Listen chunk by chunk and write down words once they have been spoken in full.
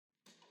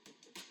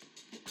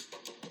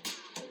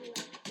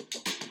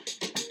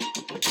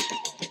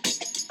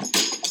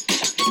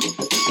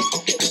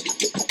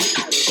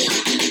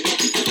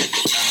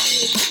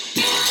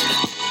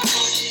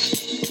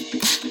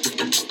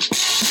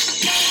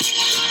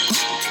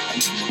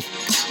Welcome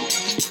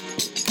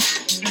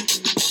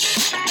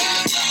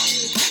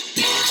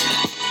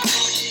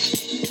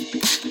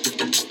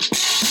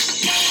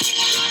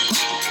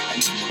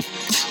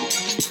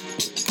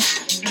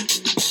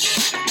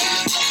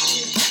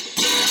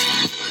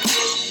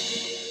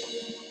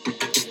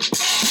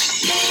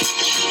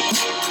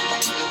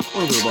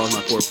to the Balls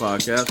Not Court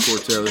podcast.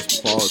 Court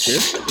Taylor's Paul is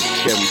here.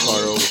 Kevin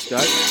Carter over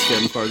Skype.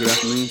 Kevin Carter, good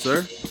afternoon,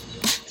 sir.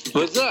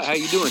 What's up? How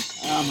you doing?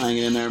 I'm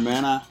hanging in there,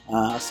 man.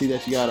 I see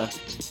that you got a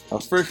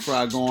fish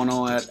fry going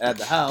on at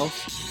the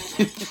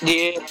house.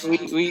 Yeah,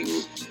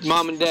 we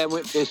mom and dad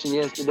went fishing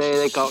yesterday.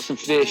 They caught some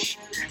fish,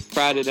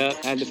 fried it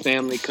up, had the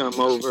family come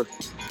over.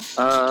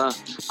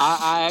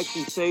 I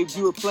actually saved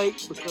you a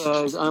plate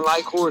because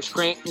unlike Horace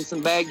Grant and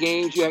some bad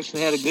games, you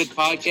actually had a good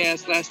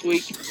podcast last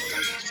week.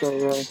 So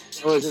I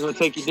wasn't going to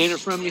take your dinner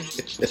from you.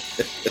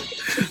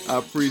 I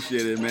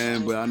appreciate it,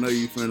 man, but I know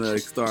you finna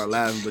start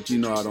laughing, but you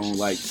know I don't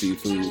like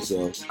seafood,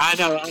 so. I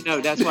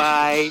know. That's why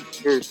I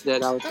ate yours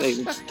that I was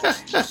saving.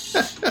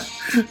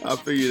 I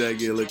figured I'd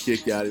get a little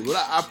kick out of it, but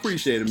I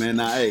appreciate it, man.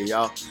 Now, hey,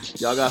 y'all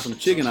got some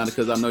chicken on it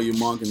because I know your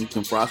mom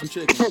can fry some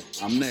chicken.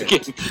 I'm there. We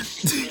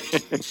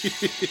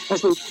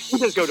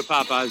just go to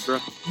Popeyes, bro.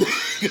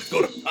 Just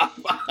go to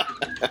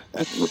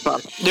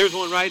Popeyes. There's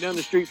one right down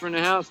the street from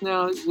the house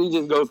now. We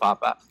just go to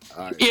Popeyes.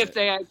 Right, if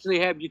they actually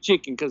have your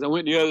chicken, because I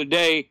went the other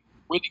day,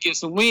 went to get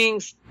some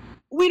wings.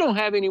 We don't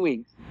have any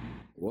wings.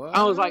 What?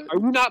 I was like, are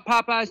you not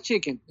Popeye's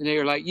chicken? And they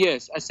were like,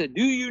 yes. I said,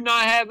 do you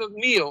not have a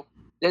meal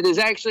that is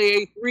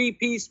actually a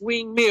 3-piece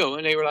wing meal?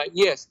 And they were like,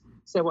 yes. I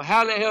said, well,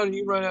 how the hell do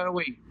you run out of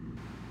wings?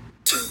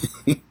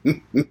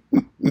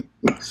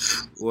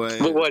 Well,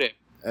 But whatever.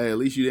 Hey, at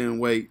least you didn't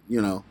wait,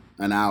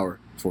 an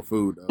hour for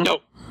food, though.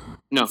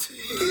 No.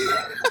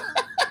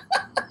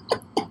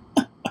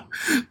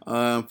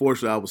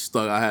 Unfortunately, I was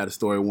stuck. I had a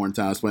story one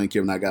time explaining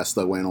Kevin I got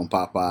stuck waiting on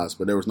Popeyes,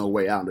 but there was no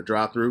way out in the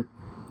drive-thru,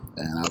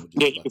 and I was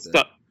just You was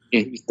stuck. Yeah,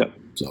 you was stuck.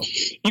 So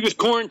he was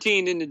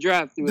quarantined in the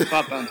drive-thru with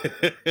Popeye.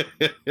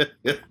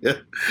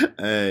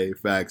 Hey,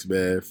 facts,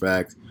 man,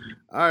 facts.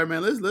 All right,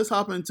 man, let's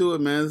hop into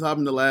it, man. Let's hop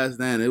into Last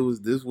Stand.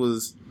 This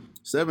was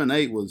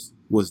 7-8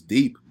 was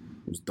deep.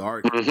 It was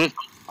dark.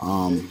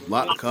 Mm-hmm.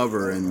 Lot to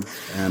cover and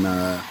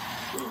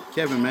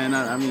Kevin, man,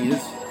 I mean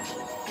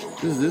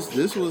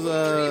this was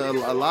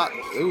a lot.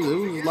 It was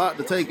a lot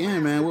to take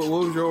in, man. What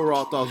was your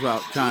overall thoughts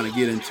about trying to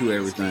get into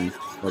everything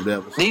of the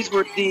episode? These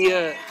were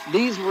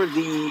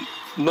the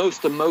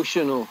most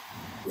emotional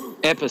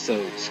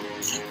episodes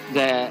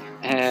that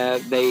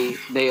they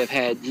have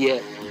had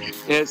yet.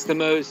 It's the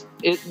most.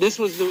 These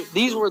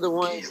were the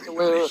ones to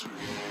where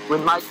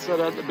when Mike said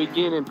at the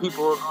beginning,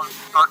 people were going to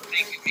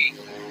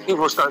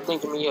start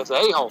thinking me as an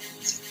a-hole.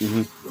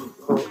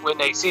 Mm-hmm. When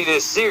they see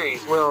this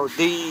series, well,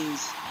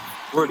 these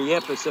were the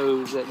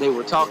episodes that they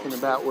were talking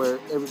about where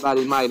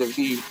everybody might have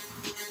viewed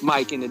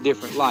Mike in a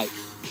different light.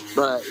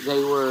 But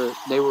they were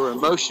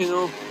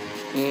emotional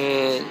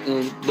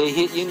and they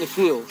hit you in the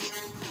feels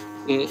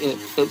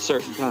at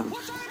certain times.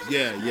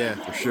 Yeah,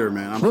 for sure,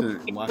 man.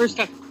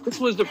 This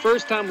was the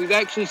first time we've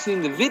actually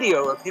seen the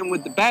video of him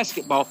with the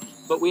basketball,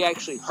 but we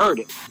actually heard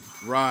it.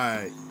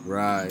 Right.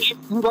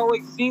 You've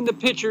always seen the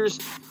pictures,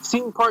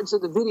 seen parts of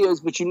the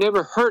videos, but you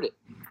never heard it.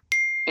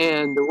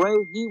 And the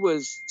way he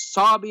was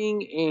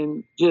sobbing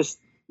and just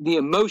the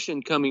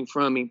emotion coming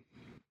from him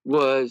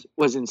was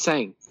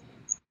insane.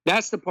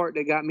 That's the part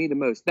that got me the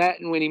most. That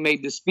and when he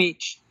made the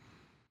speech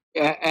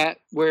at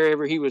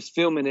wherever he was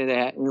filming it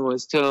at and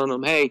was telling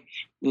them, hey,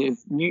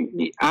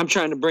 I'm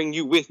trying to bring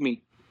you with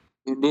me.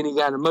 And then he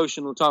got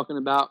emotional talking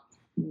about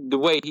the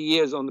way he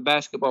is on the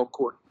basketball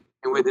court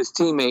and with his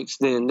teammates.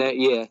 Then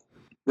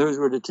those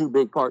were the two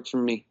big parts for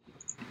me.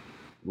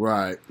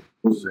 Right.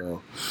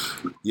 So,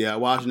 yeah,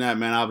 watching that,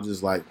 man, I was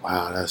just like,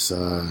 wow, that's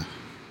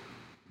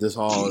this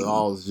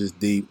all is just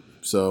deep.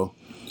 So,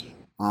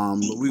 but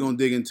we're gonna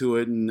dig into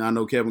it, and I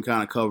know Kevin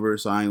kind of covered,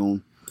 so I ain't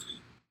gonna.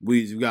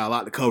 We've got a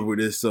lot to cover with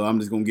this, so I'm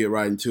just gonna get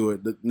right into it.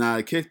 Now,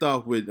 it kicked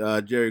off with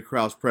Jerry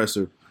Krause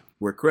presser,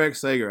 where Craig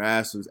Sager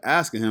was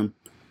asking him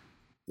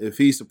if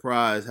he's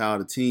surprised how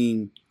the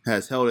team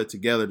has held it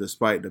together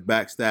despite the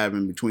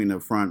backstabbing between the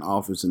front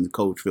office and the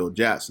coach Phil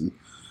Jackson.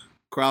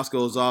 Krause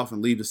goes off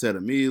and leaves the set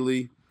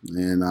immediately.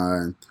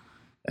 And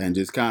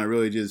just kind of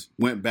really just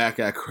went back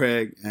at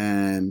Craig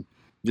and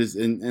just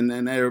and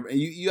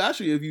you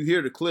actually, if you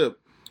hear the clip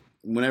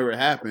whenever it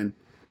happened,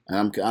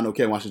 and I know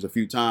Kevin watched this a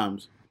few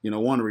times,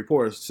 one of the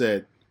reporters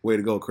said, "Way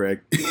to go,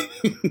 Craig."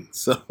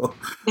 So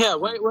yeah,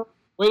 way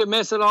to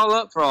mess it all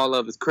up for all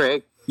of us,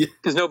 Craig. Yeah,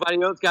 because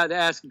nobody else got to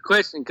ask a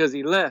question because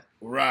he left.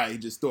 Right, he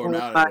just stormed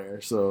out of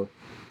there. So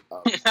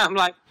I'm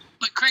like,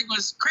 but Craig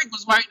was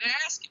right to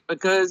ask it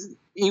because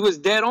he was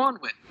dead on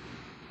with it.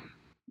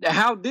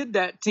 How did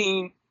that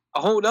team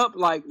hold up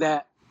like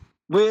that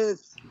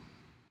with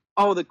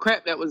all the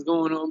crap that was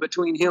going on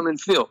between him and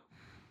Phil?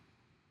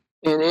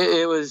 And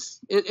it was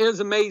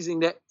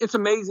amazing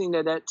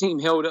that team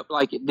held up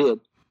like it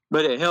did,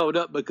 but it held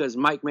up because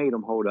Mike made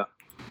them hold up.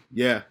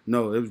 Yeah,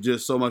 no, it was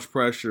just so much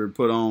pressure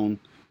put on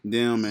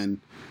them,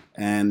 and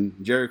And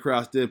Jerry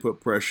Krause did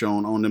put pressure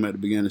on them at the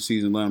beginning of the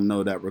season, let them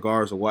know that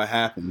regardless of what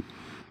happened,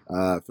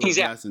 Phil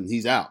Jackson,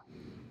 he's out.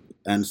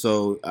 And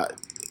so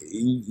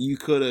you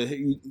could have,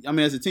 I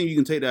mean, as a team, you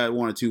can take that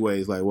one or two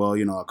ways. Like, well,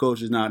 our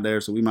coach is not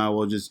there, so we might as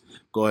well just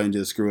go ahead and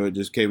just screw it,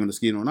 just cave in the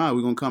skin. No,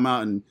 we're going to come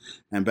out and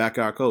back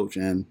our coach.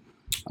 And,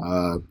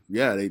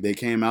 they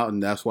came out,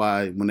 and that's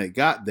why when they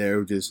got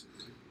there, it's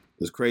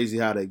crazy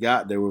how they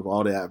got there with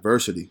all the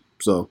adversity.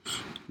 So,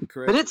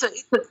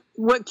 but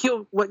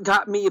what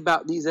got me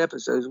about these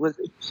episodes was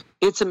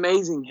it's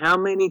amazing how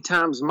many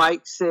times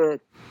Mike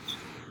said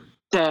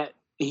that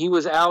he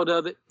was out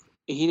of it.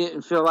 He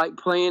didn't feel like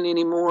playing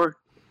anymore.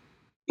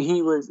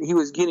 He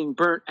was getting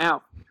burnt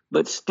out,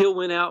 but still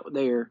went out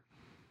there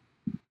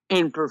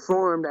and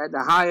performed at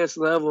the highest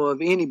level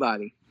of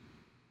anybody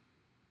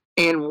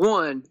and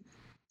won,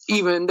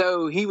 even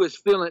though he was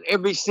feeling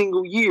every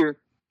single year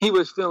he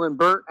was feeling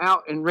burnt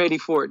out and ready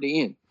for it to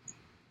end.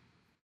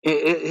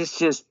 It's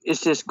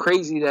just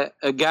crazy that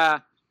a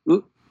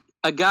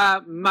guy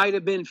might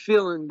have been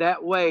feeling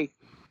that way,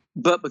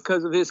 but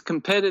because of his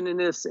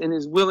competitiveness and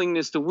his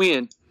willingness to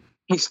win,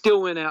 he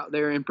still went out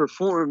there and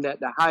performed at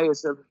the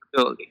highest of his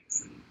ability.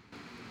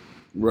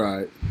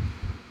 Right.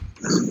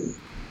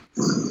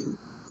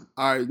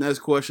 All right, next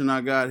question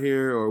I got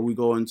here, or we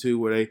go into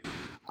where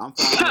I'm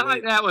fine. I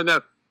like that one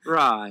though.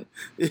 Right.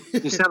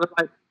 You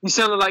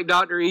sounded like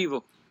Dr.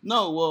 Evil.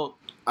 No, well,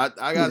 I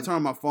got to turn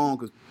on my phone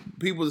because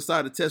people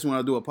decide to test when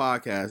I do a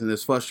podcast, and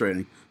it's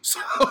frustrating. So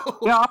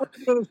yeah, all I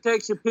did was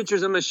text you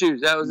pictures of my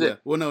shoes. That was it.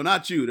 Well, no,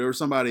 not you. There was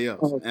somebody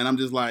else, and I'm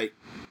just like,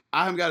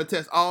 I haven't got a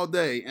test all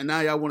day, and now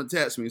y'all want to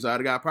test me, so I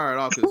got powered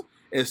off because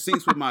it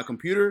syncs with my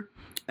computer,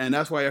 and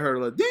that's why I heard a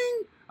little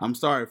ding. I'm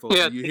sorry, folks.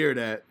 Yeah. You hear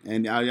that,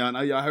 and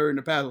y'all heard in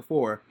the past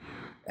before.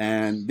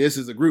 And this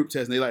is a group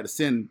test, and they like to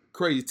send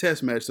crazy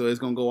test messages, so it's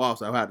going to go off,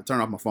 so I had to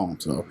turn off my phone.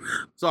 So,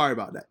 sorry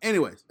about that.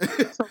 Anyways.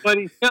 So what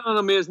he's telling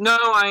them is, no,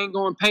 I ain't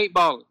going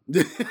paintballing.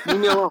 Leave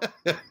me alone.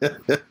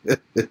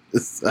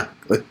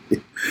 Exactly.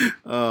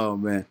 Oh,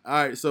 man. All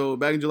right, so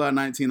back in July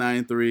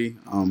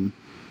 1993,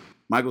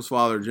 Michael's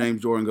father,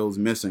 James Jordan, goes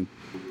missing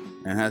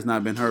and has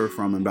not been heard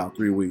from in about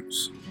 3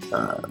 weeks.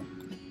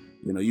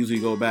 Usually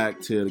go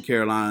back to the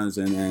Carolinas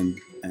and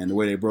the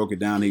way they broke it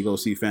down, he go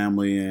see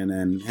family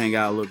and hang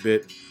out a little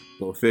bit,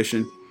 go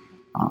fishing.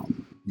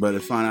 But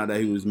it's found out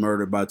that he was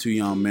murdered by two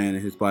young men,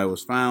 and his body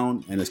was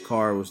found, and his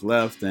car was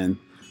left, and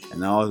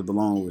all his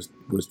belongings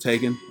was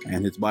taken,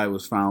 and his body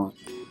was found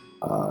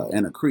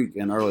in a creek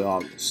in early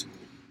August.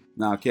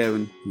 Now,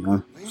 Kevin,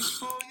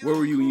 where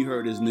were you when you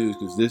heard this news?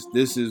 Because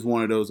this is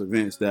one of those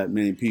events that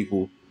many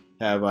people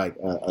have like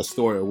a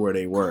story of where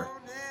they were,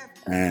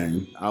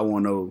 and I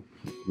want to know,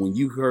 when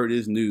you heard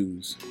this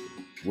news,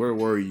 where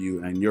were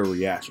you and your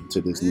reaction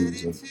to this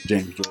news of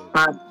James Jordan?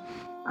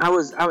 I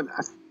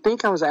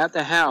think I was at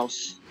the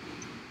house,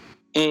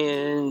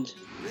 and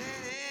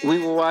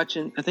we were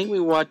watching. I think we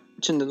were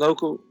watching the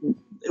local.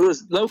 It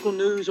was local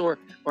news, or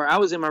I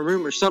was in my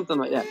room or something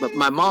like that. But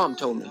my mom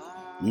told me.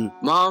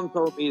 Mom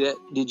told me that.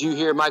 Did you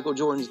hear Michael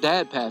Jordan's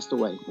dad passed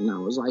away? And I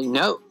was like,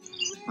 no.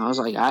 I was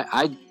like,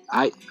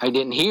 I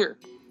didn't hear.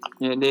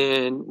 And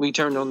then we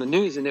turned on the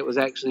news, and it was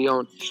actually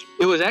on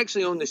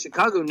the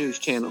Chicago News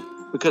Channel,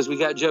 because we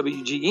got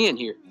WGN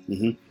here.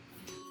 Mm-hmm.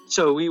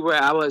 So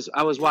I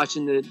was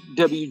watching the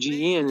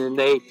WGN, and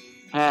they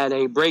had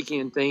a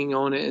break-in thing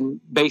on it,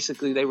 and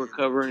basically they were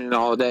covering it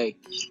all day.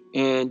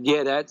 And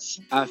yeah,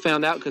 I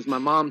found out because my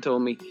mom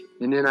told me,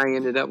 and then I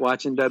ended up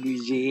watching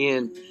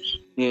WGN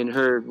and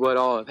heard what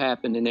all had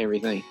happened and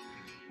everything.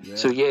 Yeah.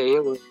 So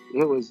yeah,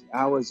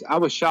 I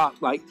was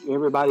shocked like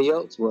everybody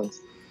else was.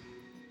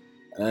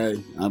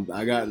 Hey,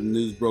 I got the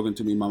news broken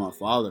to me by my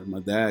father. My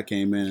dad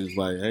came in and was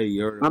like, hey,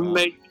 you heard about... I'm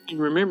making you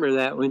remember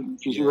that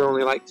because you were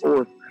only like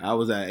 4. I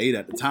was at 8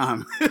 at the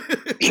time.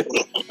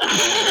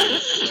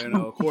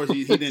 Of course,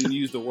 he didn't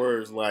use the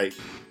words like,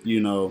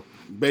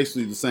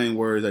 basically the same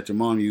words that your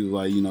mom used,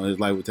 like, his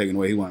life was taken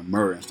away, he went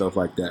murder and stuff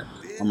like that.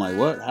 I'm like,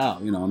 what? How?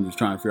 I'm just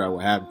trying to figure out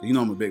what happened.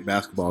 I'm a big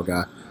basketball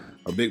guy,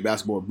 a big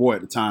basketball boy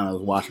at the time. I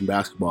was watching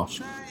basketball.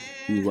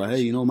 He was like,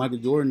 hey, Michael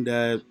Jordan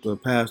dad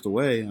passed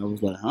away. I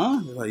was like,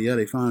 huh? They're like, yeah,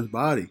 they found his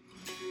body.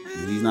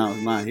 And he's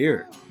not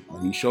here.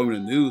 And he showed me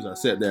the news. I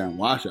sat there and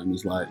watched it. I'm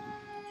just like,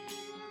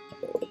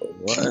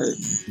 what?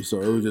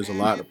 So it was just a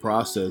lot to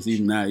process.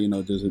 Even that,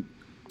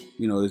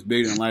 this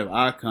bigger than life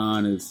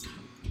icon is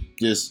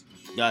just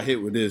got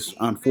hit with this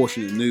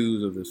unfortunate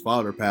news of his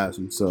father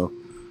passing. So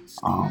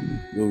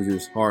it was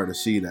just hard to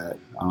see that.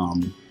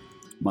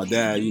 My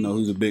dad,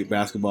 who's a big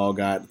basketball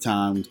guy at the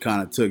time,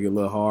 kind of took it a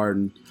little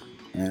hard,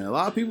 and a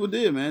lot of people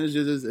did, man. It's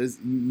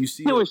just you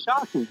see. It was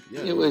shocking.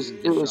 Yeah, it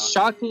was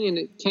shocking, and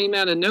it came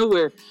out of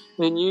nowhere.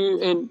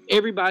 And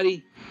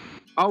everybody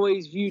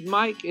always viewed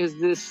Mike as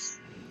this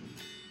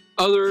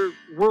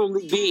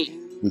otherworldly being,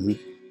 mm-hmm.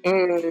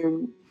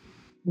 And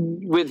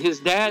with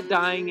his dad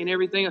dying and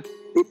everything,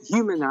 it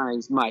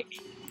humanized Mike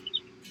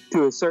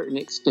to a certain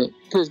extent.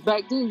 Because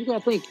back then, you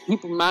got to think,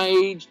 people my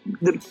age,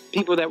 the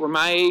people that were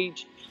my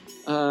age,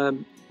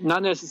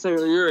 not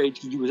necessarily your age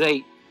because you was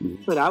 8.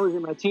 but I was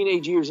in my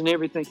teenage years and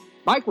everything.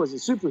 Mike was a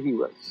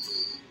superhero.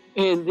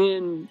 And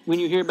then when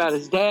you hear about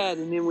his dad,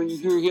 and then when you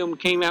hear him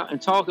came out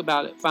and talk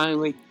about it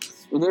finally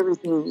and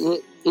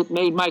everything, it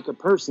made Mike a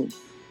person.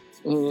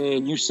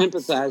 And you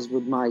sympathized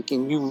with Mike,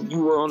 and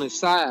you were on his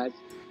side,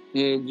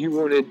 and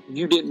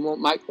you didn't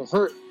want Mike to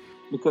hurt,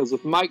 because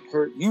if Mike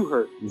hurt, you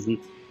hurt. Mm-hmm.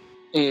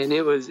 And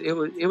it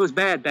was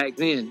bad back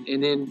then.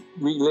 And then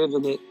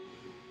reliving it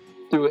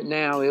through it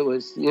now, it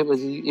was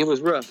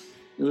rough.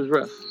 It was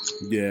rough.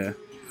 Yeah.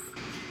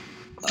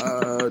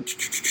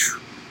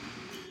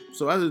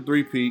 So as a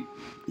three-peat,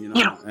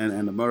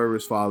 and the murder of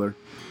his father,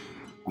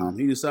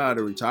 he decided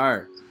to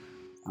retire.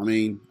 I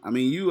mean,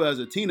 you as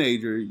a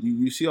teenager,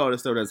 you see all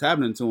this stuff that's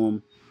happening to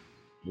him.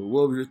 But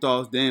what were your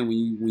thoughts then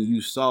when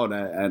you saw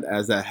that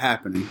as that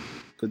happening?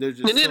 Because there's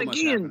just so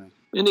much happening.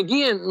 And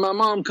again, my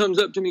mom comes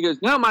up to me and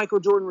goes, "Now Michael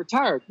Jordan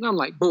retired." And I'm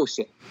like,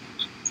 bullshit.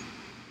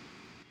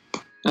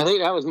 I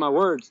think that was my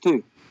words,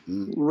 too.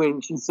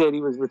 When she said he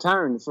was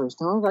retiring the first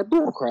time, I was like,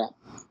 bull crap.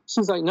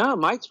 She's like, "No,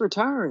 Mike's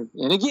retiring."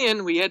 And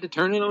again, we had to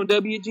turn it on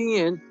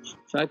WGN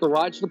so I could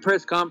watch the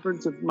press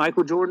conference of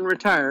Michael Jordan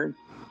retiring.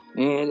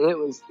 And it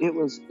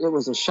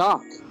was a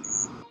shock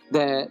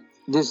that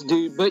this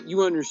dude, but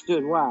you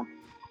understood why.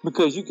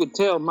 Because you could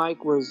tell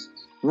Mike was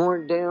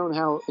worn down,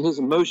 how his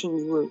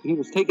emotions were, he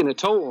was taking a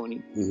toll on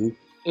him. Mm-hmm.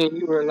 And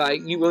you were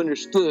like, you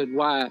understood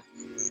why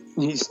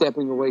he's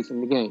stepping away from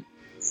the game.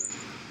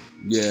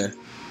 Yeah.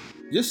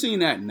 Just seeing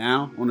that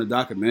now on the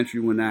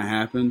documentary when that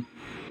happened,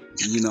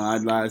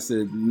 I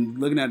said,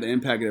 looking at the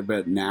impact of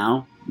it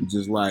now,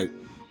 just like,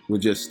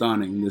 was just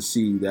stunning to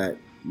see that,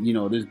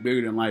 this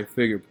bigger than life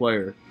figure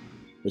player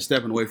is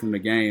stepping away from the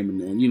game.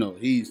 And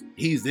he's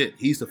it.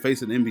 He's the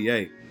face of the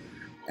NBA.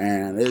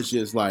 And it's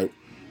just like,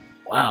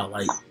 wow,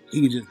 like,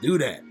 he can just do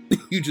that.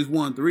 You just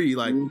won 3.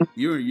 Like,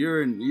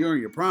 you're in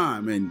your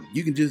prime, and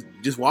you can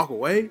just walk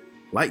away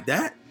like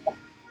that.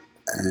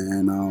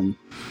 And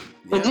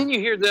yeah. And then you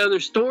hear the other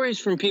stories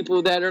from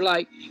people that are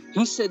like,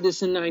 he said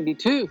this in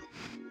 '92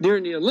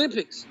 during the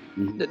Olympics,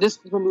 that this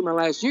is going to be my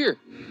last year.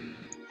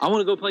 I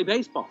want to go play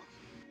baseball.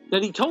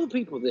 That he told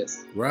people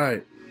this.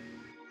 Right.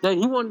 That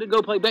he wanted to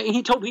go play baseball.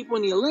 He told people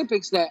in the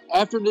Olympics that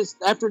after this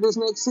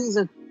next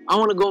season, I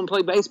want to go and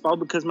play baseball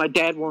because my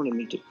dad wanted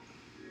me to.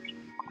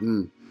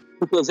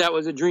 Because that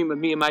was a dream of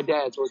me and my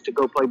dad's, was to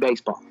go play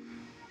baseball.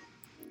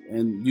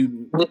 And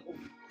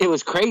it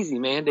was crazy,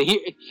 man. To hear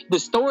the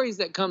stories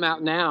that come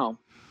out now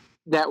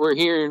that we're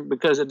hearing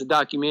because of the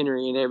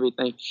documentary and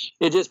everything,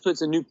 it just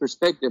puts a new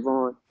perspective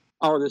on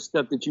all this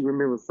stuff that you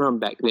remember from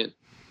back then.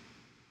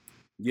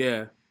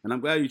 Yeah, and I'm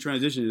glad you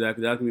transitioned to that,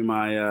 because that's going to be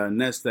my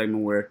next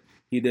segment where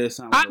he did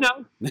something. I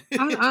know.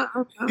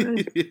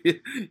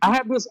 I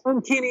have this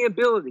uncanny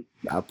ability.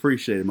 I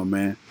appreciate it, my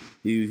man.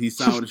 He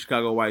signed with the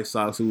Chicago White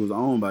Sox, who was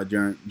owned by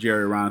Jerry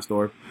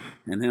Reinsdorf,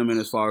 and him and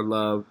his father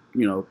love,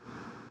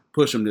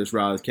 push him this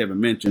route, as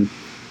Kevin mentioned.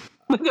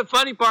 The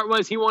funny part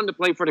was he wanted to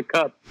play for the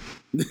Cubs.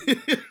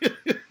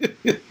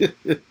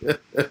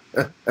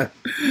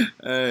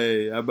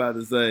 Hey, I'm about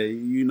to say,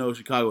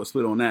 Chicago was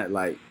split on that.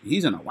 Like,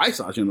 he's in a White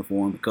Sox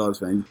uniform, the Cubs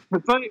fan.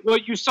 The funny, well,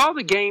 you saw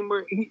the game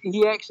where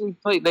he actually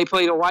played. They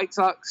played a White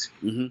Sox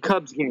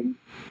Cubs game,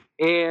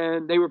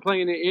 and they were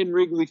playing it in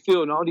Wrigley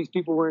Field, and all these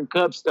people wearing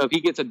Cubs stuff. He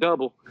gets a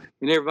double,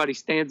 and everybody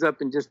stands up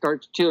and just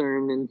starts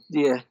cheering, and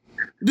yeah.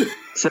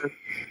 So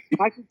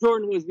Michael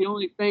Jordan was the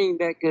only thing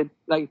that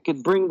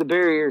could bring the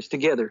barriers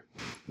together.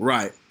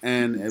 Right.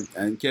 And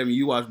Kevin,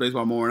 you watch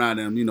baseball more than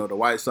I do. The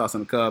White Sox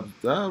and the Cubs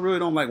really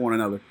don't like one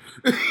another.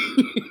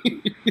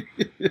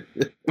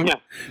 Yeah.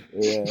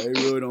 Yeah, they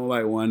really don't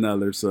like one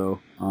another. So,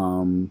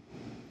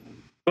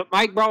 but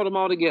Mike brought them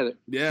all together.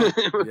 Yeah.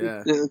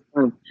 Yeah.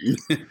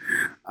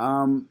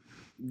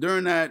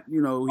 During that,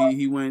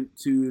 he went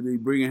to the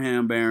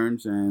Brigham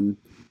Barons and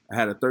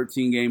had a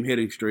 13-game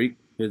hitting streak.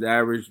 His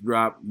average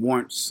dropped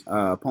once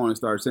opponents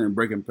started sending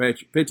breaking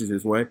pitches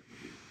his way.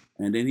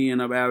 And then he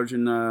ended up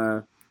averaging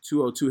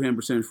 202 hitting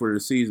percentage for the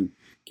season.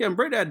 Kevin,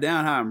 break that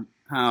down.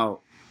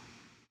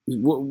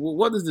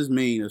 What does this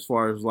mean as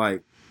far as,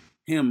 like,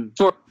 him?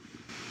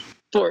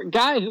 For a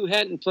guy who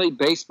hadn't played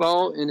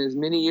baseball in as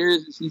many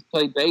years as he's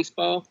played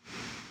baseball,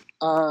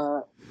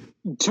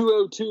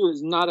 202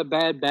 is not a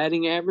bad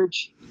batting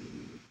average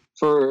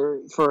for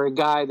a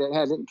guy that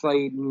hasn't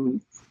played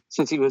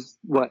since he was,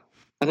 what?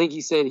 I think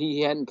he said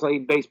he hadn't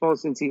played baseball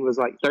since he was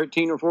like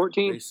 13 or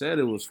 14. They said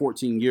it was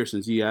 14 years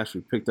since he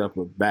actually picked up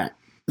a bat.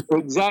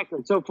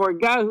 Exactly. So for a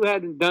guy who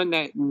hadn't done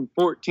that in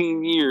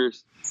 14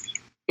 years,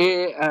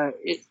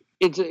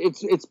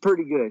 it's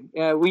pretty good.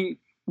 You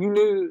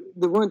knew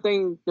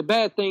the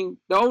bad thing,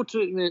 the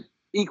ultimate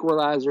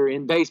equalizer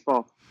in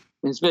baseball,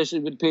 and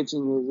especially with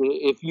pitching,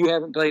 is if you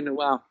haven't played in a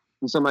while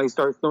and somebody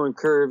starts throwing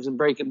curves and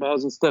breaking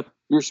balls and stuff,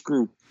 you're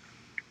screwed.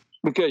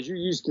 Because you're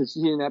used to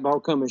seeing that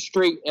ball coming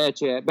straight at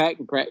you at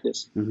batting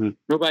practice. Mm-hmm.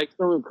 Nobody's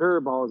throwing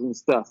curveballs and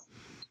stuff.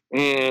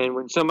 And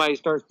when somebody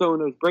starts throwing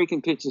those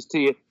breaking pitches to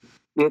you,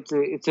 it's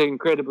an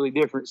incredibly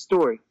different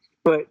story.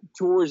 But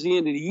towards the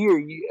end of the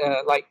year,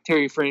 like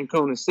Terry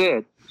Francona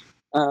said,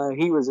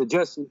 he was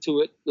adjusting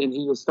to it, and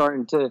he was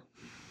starting to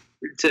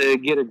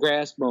get a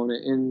grasp on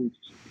it. And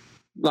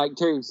like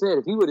Terry said,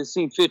 if he would have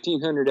seen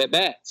 1,500 at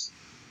bats,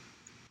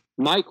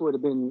 Mike would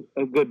have been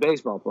a good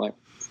baseball player.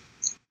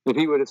 If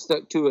he would have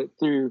stuck to it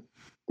through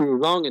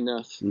long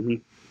enough,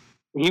 he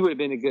would have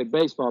been a good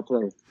baseball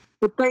player.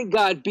 But thank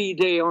God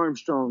B-Day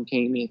Armstrong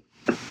came in.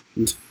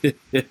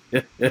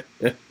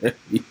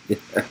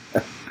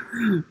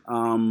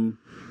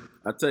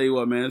 I tell you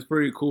what, man, it's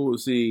pretty cool to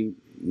see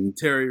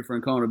Terry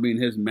Francona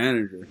being his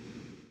manager.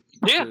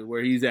 Yeah,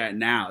 where he's at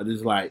now. It's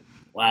just like,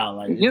 wow,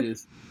 like it's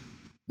just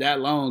that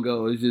long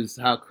ago. It's just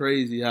how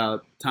crazy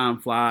how time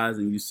flies,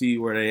 and you see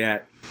where they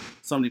at.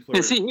 Some of these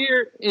players. And see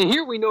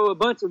here we know a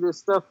bunch of this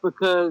stuff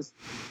because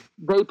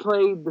they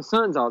played the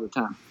Suns all the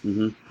time.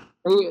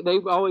 They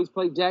always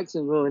played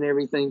Jacksonville and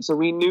everything, so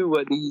we knew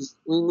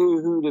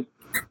who the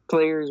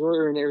players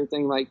were and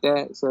everything like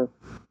that. So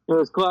it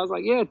was cool. I was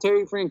like, yeah,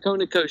 Terry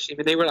Francona coached him,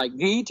 and they were like,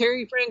 the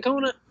Terry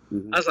Francona.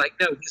 I was like,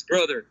 no, his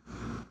brother,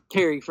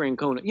 Terry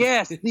Francona.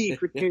 Yes, the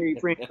Terry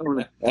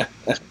Francona.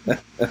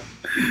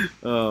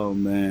 Oh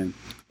man.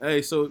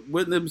 Hey, so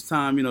with this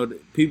time,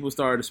 people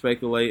started to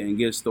speculate and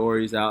get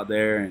stories out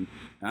there, and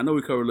I know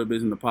we covered a little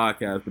bit in the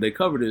podcast, but they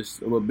covered this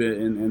a little bit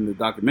in the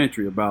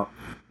documentary about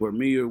where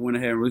Mia went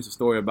ahead and released a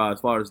story about his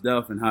father's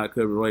death and how it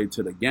could relate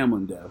to the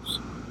gambling deaths.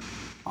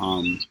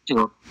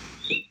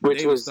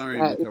 Which was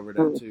covered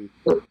that too.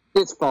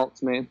 It's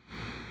false, man.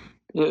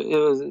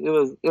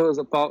 It was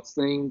a false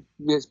thing.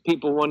 Just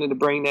people wanted to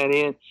bring that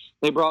in.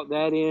 They brought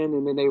that in,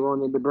 and then they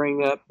wanted to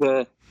bring up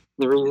the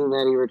reason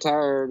that he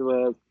retired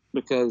was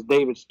because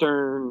David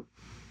Stern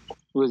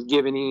was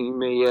giving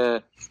him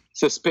a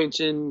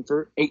suspension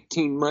for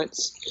 18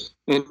 months.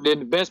 And then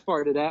the best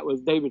part of that was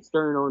David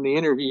Stern on the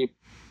interview.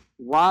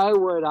 Why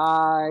would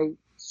I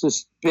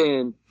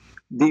suspend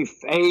the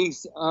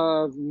face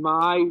of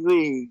my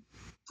league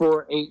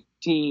for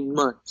 18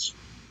 months?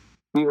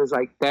 He was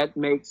like, that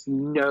makes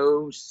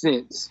no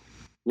sense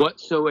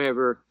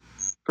whatsoever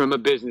from a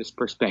business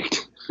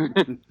perspective.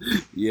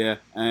 Yeah,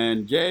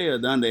 and Jay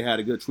Adunde had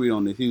a good tweet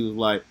on this. He was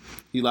like,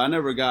 I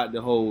never got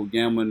the whole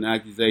gambling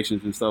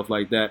accusations and stuff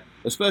like that,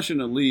 especially in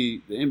the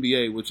league, the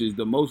NBA, which is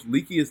the most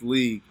leakiest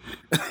league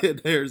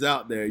there's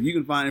out there. You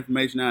can find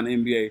information out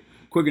in the NBA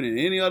quicker than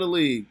any other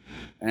league,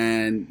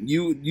 and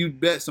you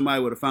bet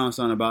somebody would have found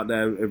something about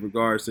that in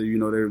regards to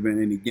there have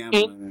been any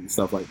gambling and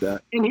stuff like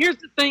that. And here's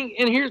the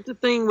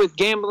thing with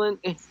gambling.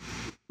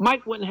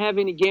 Mike wouldn't have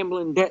any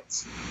gambling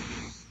debts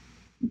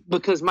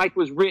because Mike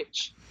was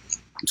rich.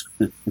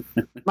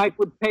 Mike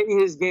would pay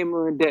his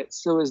gambling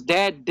debts. So his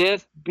dad's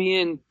death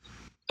being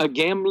a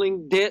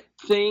gambling debt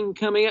thing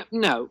coming up?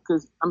 No,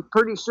 because I'm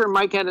pretty sure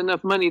Mike had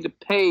enough money to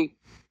pay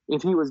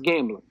if he was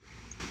gambling.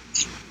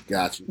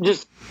 Gotcha.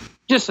 Just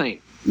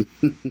saying.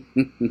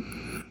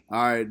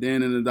 All right,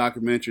 then in the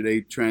documentary,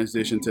 they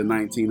transitioned to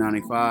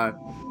 1995,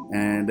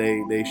 and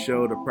they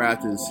showed a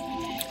practice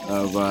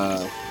of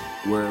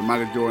where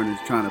Michael Jordan is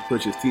trying to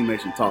push his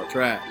teammates and talk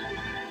trash.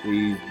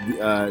 He's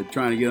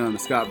trying to get on to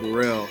Scott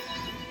Burrell.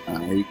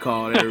 He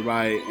called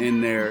everybody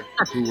in there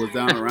who was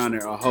down around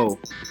there a hoe.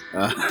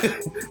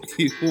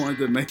 He wanted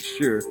to make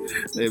sure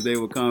that they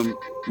would come,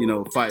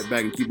 fight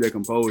back and keep their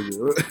composure.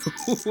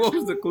 What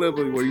was the clip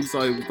where you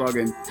saw he was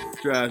talking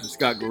trash to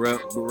Scott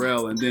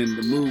Burrell, and then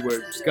the move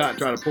where Scott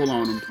tried to pull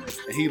on him,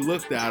 and he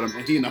looked at him,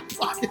 and he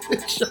pocket the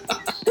shot.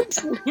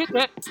 Get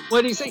that!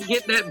 What did he say?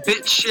 Get that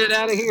bitch shit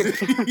out of here!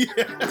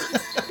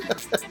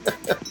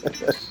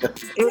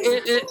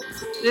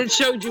 It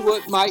showed you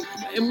what Mike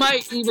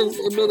even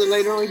admitted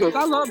later on. He goes,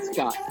 I love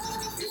Scott.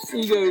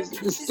 He goes,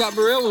 Scott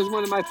Burrell was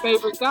one of my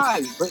favorite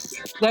guys, but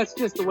that's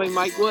just the way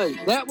Mike was.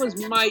 That was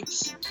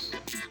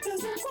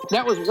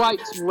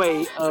White's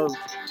way of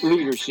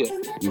leadership.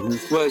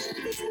 Was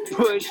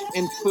push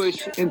and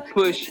push and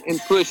push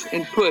and push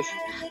and push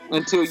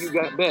until you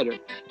got better.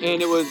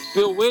 And it was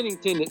Bill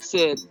Whittington that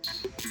said,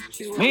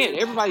 man,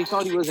 everybody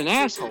thought he was an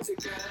asshole.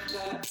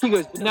 He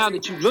goes, but now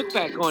that you look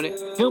back on it,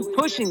 him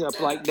pushing up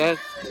like that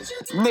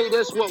made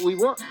us what we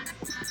were.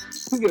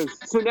 He goes,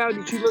 so now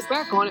that you look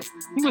back on it,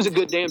 he was a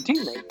good damn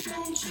teammate.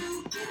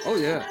 Oh,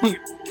 yeah. You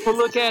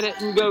look at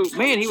it and go,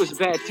 man, he was a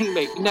bad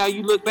teammate. Now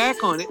you look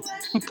back on it,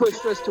 he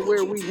pushed us to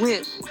where we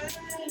went.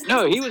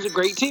 No, he was a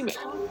great teammate.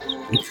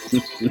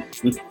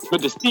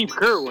 But the Steve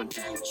Kerr one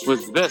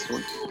was the best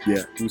one.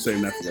 Yeah, we'll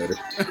save that for later.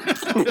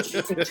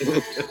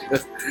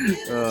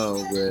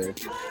 Oh, man.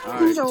 All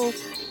right.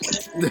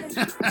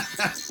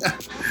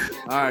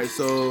 All right,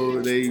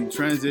 so they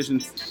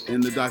transitioned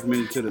in the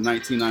documentary to the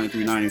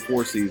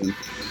 1993-94 season,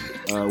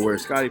 where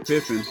Scottie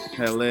Pippen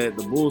had led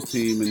the Bulls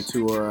team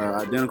into an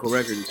identical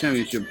record in the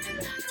championship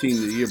team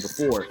the year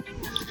before.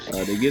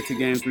 They get to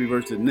Game 3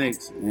 versus the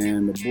Knicks,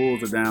 and the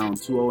Bulls are down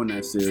 2-0 in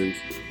that series.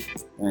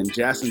 And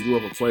Jackson drew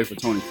up a play for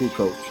Tony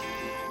Kukoc.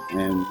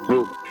 And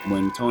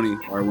when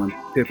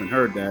Pippen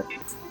heard that,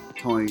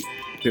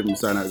 Pippen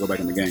decided not to go back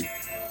in the game.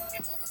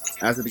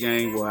 After the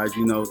game, well, as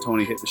you know,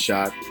 Tony hit the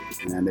shot,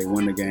 and they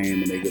win the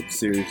game, and they get the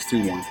series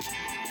 2-1.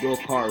 Bill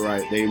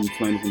Cartwright, they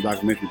explained this in the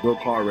documentary, Bill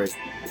Cartwright,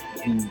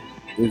 he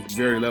is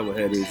very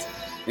level-headed, is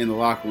in the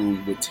locker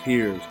room with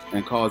tears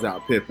and calls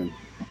out Pippen.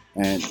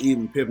 And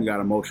even Pippen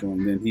got emotional,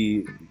 and then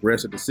he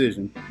regrets a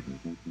decision.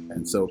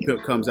 And so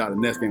Pip comes out the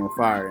next game on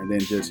fire, and then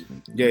just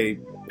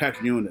gave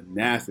Patrick Ewing a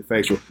nasty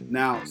facial.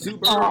 Now, Sue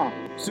Bird,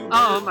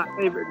 my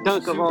favorite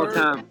dunk of all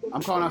time.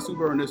 I'm calling out Sue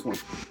Bird on this one.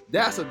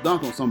 That's a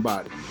dunk on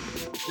somebody.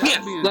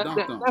 That's being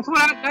dunked on.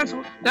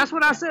 That's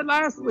what I said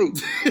last week.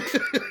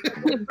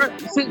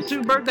 Sent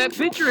Sue Bird that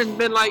picture and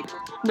been like,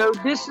 no,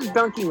 this is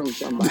dunking on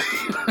somebody.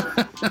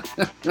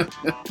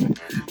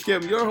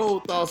 Kevin, your whole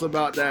thoughts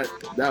about that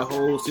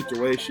whole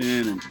situation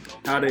and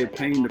how they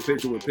painted the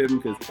picture with Pippen,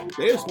 because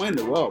they explained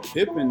it well.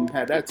 Pippen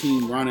had that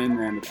team running,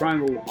 and the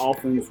triangle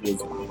offense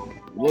was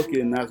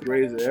looking as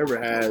great as it ever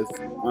has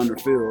under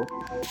Phil.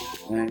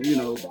 And,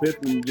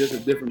 Pippen just a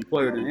different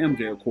player than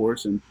MJ, of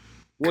course. And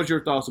what's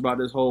your thoughts about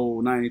this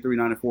whole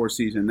 93-94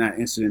 season, that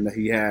incident that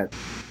he had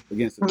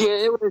against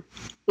the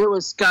it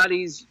was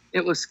Scotty's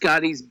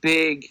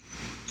big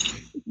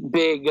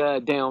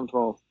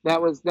downfall.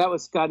 That was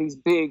Scotty's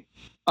big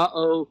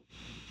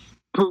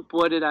poop,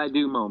 what did I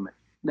do moment.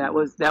 That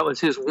was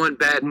his one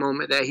bad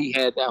moment that he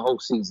had that whole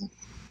season.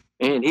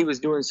 And he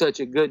was doing such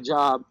a good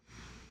job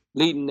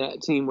leading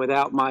that team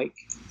without Mike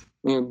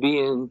and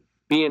being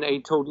a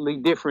totally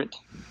different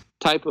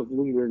type of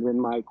leader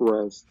than Mike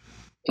was.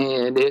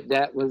 And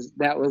that was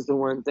the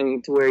one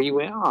thing to where you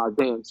went, oh,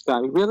 damn,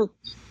 Scotty, really?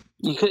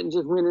 You couldn't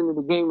just went into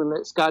the game and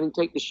let Scotty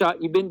take the shot.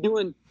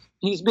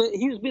 He's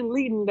been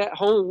leading that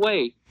whole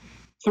way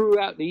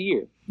throughout the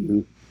year,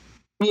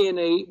 being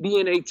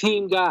a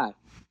team guy.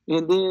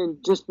 And then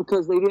just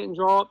because they didn't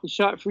draw up the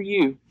shot for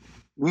you,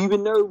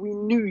 even though we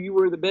knew you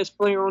were the best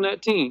player on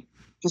that team,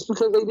 just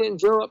because they didn't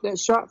draw up that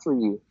shot for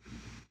you,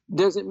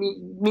 doesn't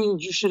mean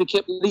you should have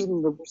kept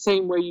leading the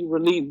same way you were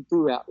leading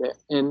throughout that.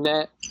 And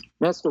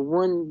that's the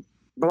one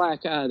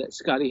black eye that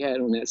Scotty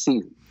had on that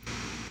season.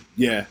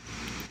 Yeah,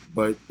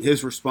 but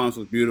his response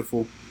was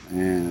beautiful,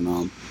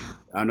 and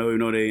I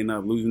know they ended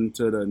up losing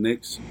to the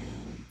Knicks.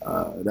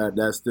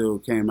 That still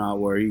came out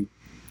where he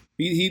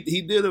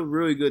did a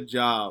really good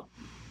job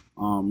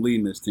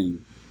leading this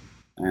team.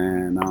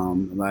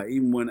 And like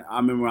even when I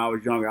remember when I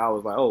was younger, I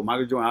was like, oh,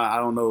 Michael Jordan, I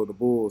don't know the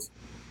Bulls.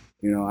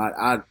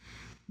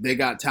 They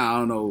got talent. I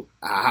don't know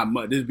how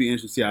much. This would be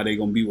interesting to see how they're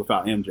gonna be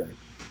without MJ.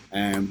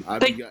 And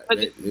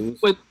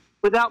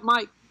without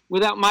Mike,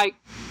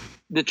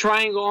 the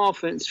triangle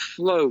offense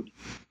flowed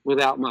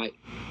without Mike.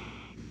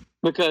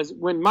 Because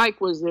when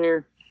Mike was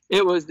there,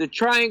 it was the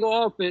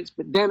triangle offense,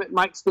 but damn it,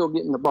 Mike's still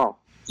getting the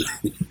ball.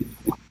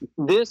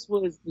 This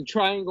was the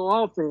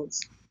triangle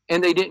offense,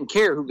 and they didn't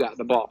care who got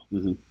the ball.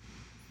 Mm-hmm.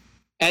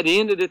 At the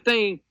end of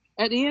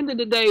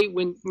the day,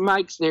 when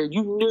Mike's there,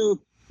 you knew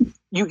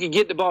you could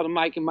get the ball to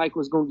Mike, and Mike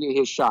was going to get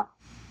his shot.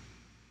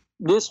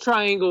 This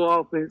triangle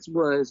offense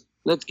was,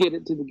 let's get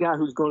it to the guy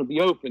who's going to be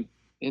open,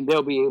 and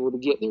they'll be able to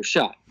get their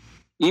shot.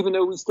 Even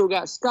though we still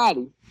got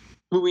Scotty,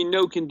 who we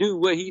know can do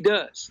what he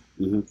does.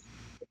 Mm-hmm.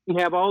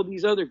 We have all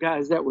these other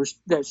guys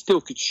that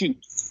still could shoot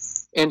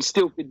and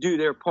still could do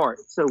their part.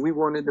 So we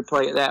wanted to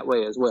play it that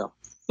way as well.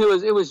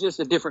 It was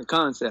just a different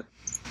concept.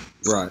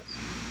 Right.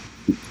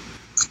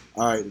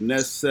 All right, the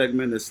next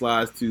segment, it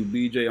slides to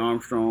B.J.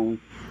 Armstrong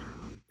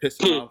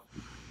pissing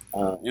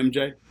off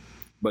MJ.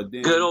 But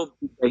then, good old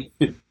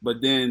B.J.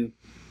 But then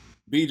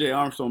B.J.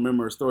 Armstrong,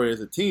 remember a story as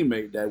a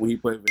teammate that when he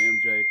played for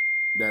MJ,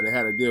 that it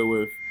had to deal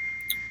with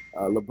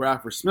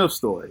LaBradford Smith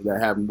story that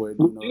happened with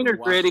the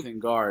Washington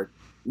guard.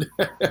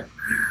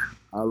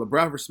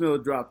 LaBradford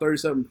Smith dropped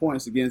 37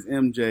 points against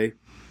MJ,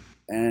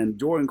 and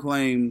Jordan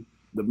claimed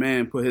the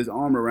man put his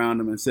arm around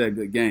him and said,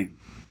 good game.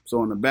 So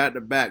on the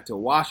back-to-back to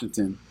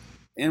Washington,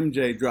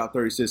 MJ dropped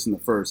 36 in the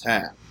first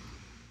half.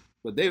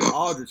 But David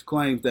Aldridge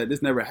claims that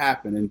this never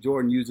happened, and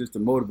Jordan used this to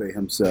motivate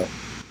himself.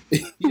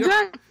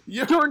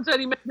 Jordan said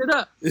he made it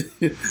up.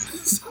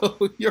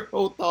 So your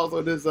whole thoughts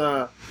on this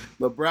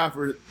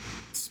LaBradford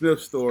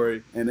Smith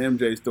story and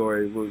MJ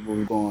story,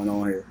 what's going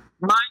on here?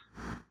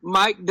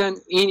 Mike did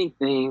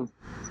anything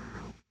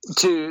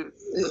to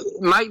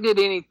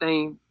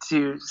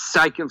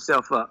psych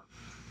himself up.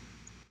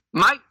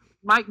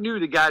 Mike knew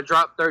the guy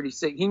dropped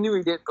 36. He knew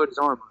he didn't put his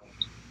arm on him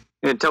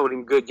and told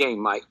him, good game,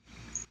 Mike.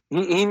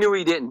 He knew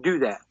he didn't do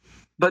that.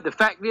 But the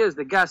fact is,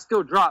 the guy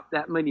still dropped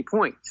that many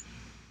points.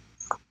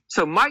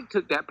 So Mike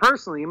took that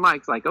personally, and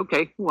Mike's like,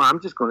 okay, well, I'm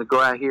just going to go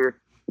out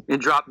here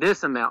and drop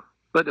this amount.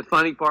 But the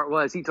funny part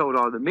was he told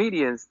all the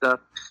media and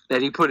stuff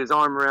that he put his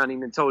arm around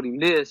him and told him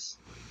this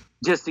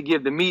just to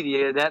give the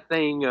media that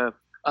thing,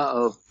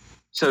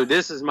 So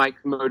this is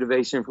Mike's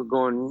motivation for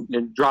going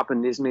and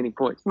dropping this many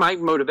points.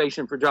 Mike's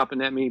motivation for dropping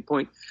that many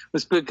points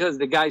was because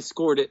the guy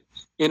scored it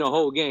in a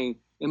whole game,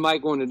 and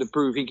Mike wanted to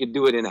prove he could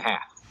do it in a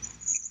half.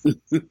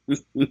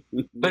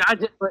 But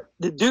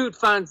the dude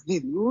finds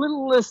the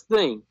littlest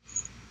thing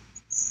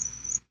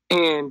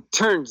and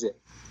turns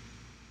it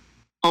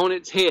on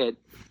its head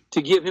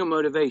to give him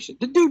motivation.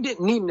 The dude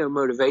didn't need no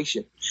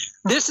motivation.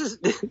 This is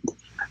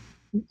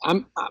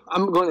I'm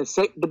going to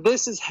say, but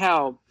this is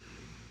how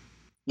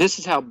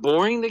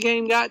boring the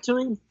game got to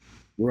him.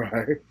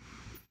 Right.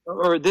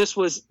 or this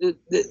was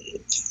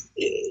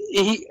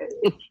he.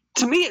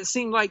 To me, it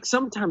seemed like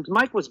sometimes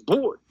Mike was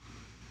bored,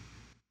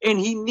 and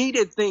he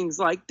needed things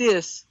like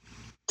this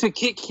to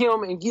kick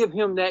him and give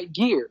him that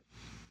gear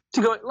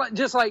to go.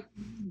 Just like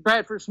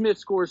Bradford Smith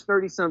scores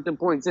 30-something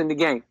points in the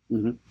game.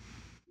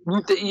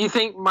 Mm-hmm. You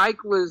think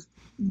Mike was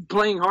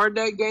playing hard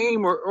that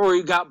game, or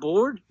he got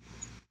bored?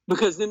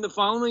 Because then the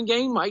following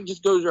game, Mike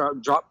just goes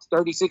drops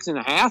 36 and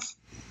a half.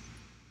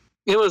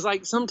 It was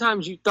like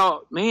sometimes you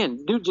thought,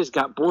 man, dude just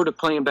got bored of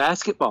playing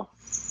basketball.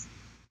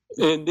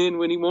 And then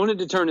when he wanted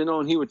to turn it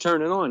on, he would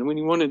turn it on. When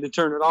he wanted to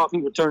turn it off, he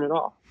would turn it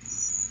off.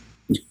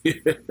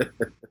 It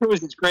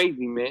was just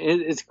crazy, man.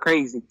 It's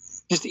crazy.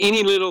 Just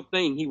any little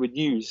thing he would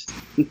use.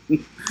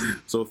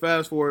 So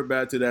fast forward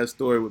back to that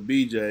story with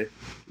BJ.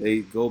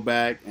 They go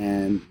back,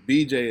 and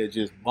BJ is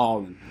just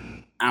balling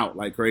out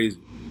like crazy.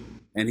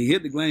 And he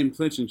hit the game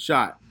clinching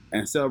shot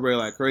and celebrated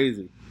like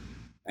crazy.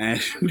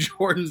 And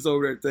Jordan's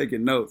over there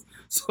taking notes.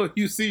 So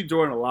you see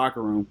Jordan in the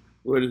locker room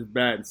with his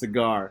bat and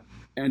cigar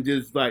and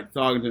just like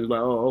talking to him like,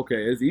 oh,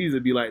 okay, it's easy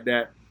to be like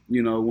that,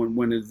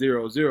 when it's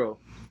 0-0.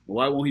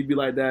 Why won't he be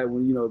like that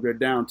when, they're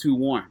down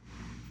 2-1?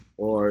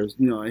 Or,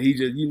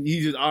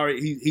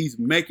 he's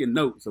making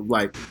notes of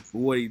like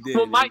what he did.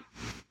 Well,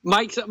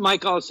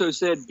 Mike also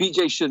said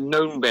BJ should have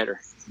known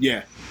better.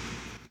 Yeah.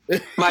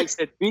 Mike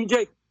said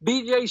BJ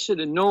should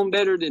have known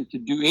better than to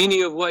do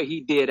any of what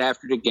he did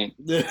after the game.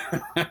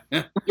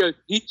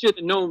 He should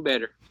have known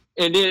better.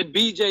 And then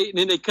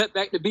they cut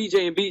back to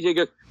BJ, and BJ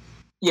goes,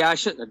 yeah, I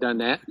shouldn't have done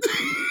that.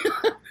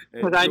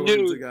 Because I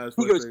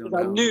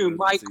knew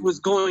Mike was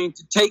going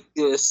to take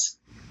this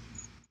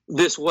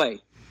way.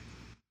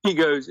 He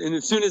goes, and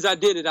as soon as I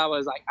did it, I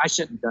was like, I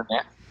shouldn't have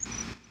done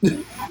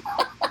that.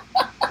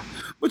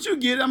 But you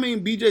get it. I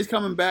mean, BJ's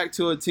coming back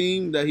to a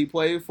team that he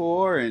played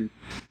for,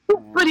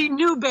 but he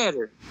knew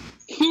better.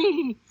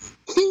 He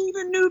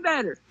even knew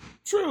better.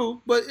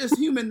 True, but it's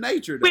human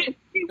nature, though.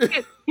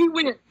 He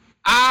went,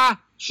 I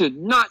should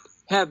not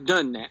have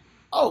done that.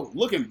 Oh,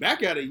 looking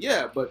back at it,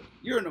 yeah, but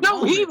you're in the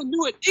moment. No, he even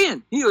knew it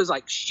then. He was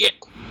like, shit.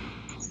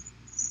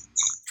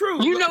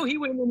 True. He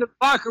went in the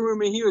locker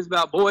room and he was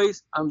about,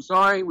 boys, I'm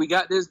sorry, we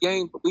got this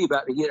game, but we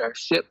about to get our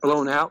shit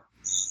blown out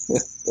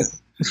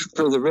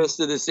for the rest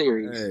of the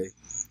series. Hey,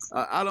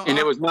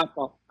 it was my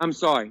fault. I'm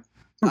sorry.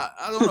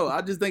 I don't know.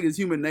 I just think it's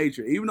human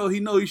nature. Even though he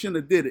shouldn't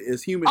have did it,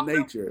 it's human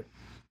nature.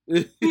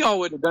 We all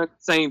would have done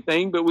the same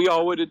thing, but we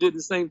all would have did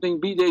the same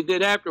thing BJ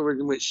did afterwards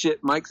and went,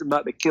 shit, Mike's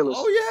about to kill us.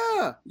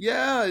 Oh,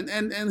 yeah.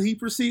 And he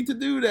proceeded to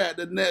do that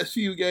the next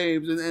few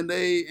games, and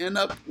they end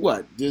up,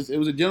 it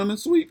was a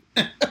gentleman's sweep.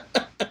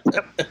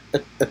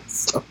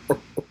 So,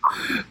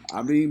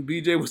 I mean,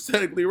 BJ was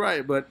technically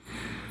right, but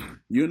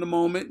you're in the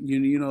moment,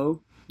 you're on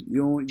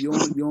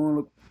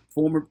a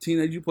former team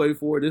that you played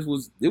for. It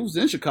was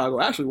in Chicago,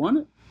 actually, wasn't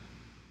it?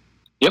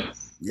 Yep.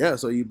 Yeah,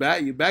 so you're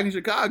back in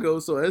Chicago,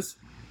 so it's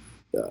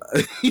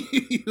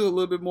you're a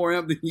little bit more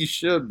empty than you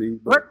should be.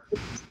 But.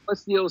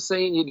 What's the old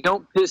saying? You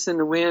don't piss in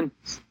the wind,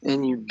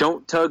 and you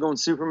don't tug on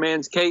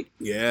Superman's cape.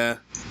 Yeah.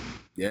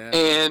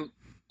 And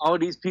all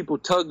these people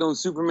tugged on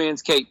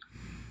Superman's cape.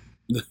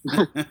 Then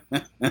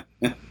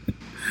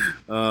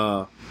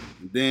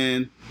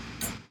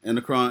in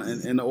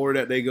the order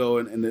that they go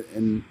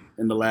in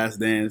the Last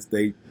Dance,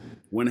 they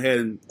went ahead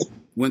and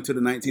went to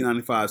the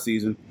 1995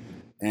 season,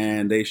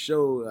 and they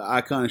showed an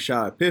iconic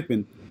shot of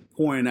Pippen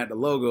pointing at the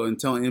logo and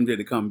telling MJ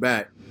to come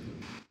back.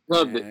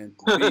 Loved it.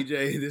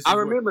 BJ,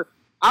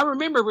 I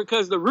remember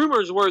because the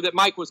rumors were that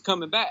Mike was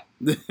coming back.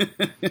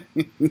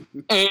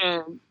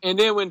 and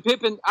then when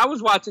Pippen, I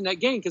was watching that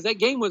game because that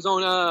game was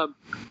on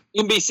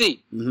NBC.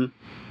 Mm-hmm.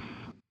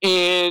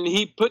 And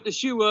he put the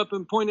shoe up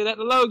and pointed at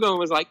the logo and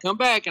was like, come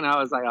back. And I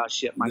was like, oh,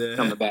 shit, Mike's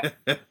coming back.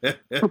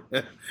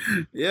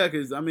 Yeah,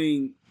 because, I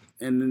mean,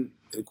 and then,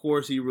 of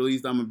course, he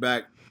released I'm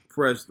Back,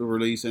 press the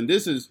release. And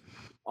this is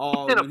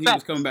all when he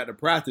was coming back to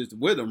practice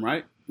with him,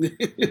 right?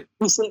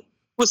 Well,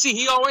 see,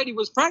 he already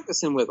was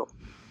practicing with him.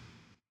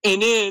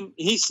 And then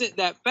he sent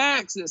that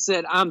fax that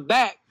said, I'm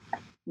back,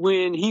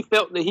 when he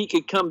felt that he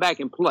could come back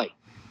and play.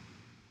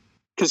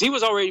 Because he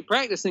was already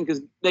practicing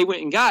because they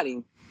went and got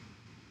him.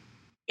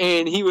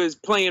 And he was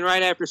playing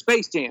right after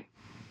Space Jam.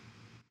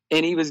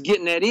 And he was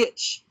getting that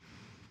itch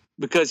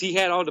because he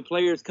had all the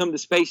players come to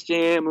Space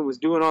Jam and was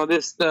doing all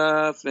this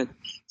stuff. And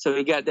so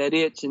he got that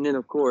itch. And then,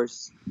 of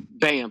course,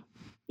 bam,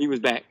 he was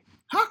back.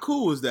 How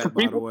cool was that,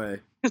 by the way?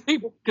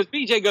 Because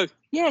BJ goes,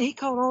 yeah, he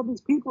called all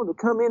these people to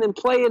come in and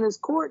play in his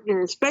court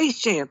during Space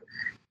Jam.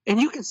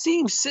 And you can see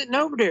him sitting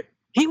over there.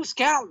 He was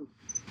scouting.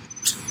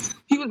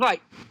 He was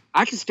like,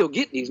 I can still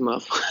get these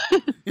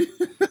motherfuckers.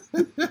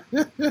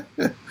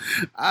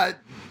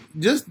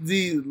 Just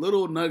the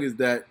little nuggets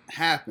that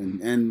happen,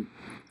 and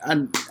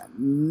I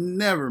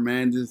never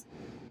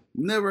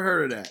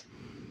heard of that.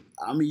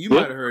 I mean, you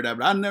might have heard that,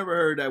 but I never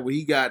heard that when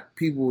he got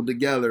people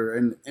together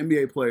and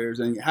NBA players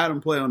and had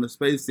them play on the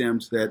Space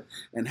Jam set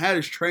and had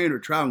his trainer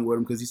traveling with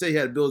him because he said he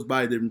had Bill's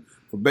body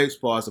for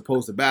baseball as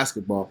opposed to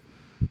basketball.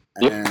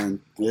 And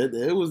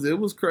it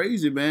was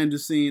crazy, man,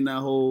 just seeing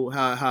that whole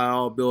how it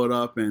all built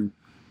up and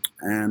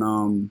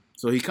And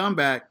so he come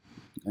back,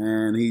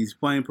 and he's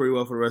playing pretty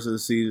well for the rest of the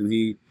season.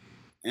 He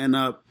end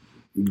up,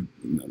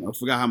 I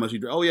forgot how much he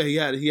did. Oh yeah, he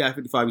had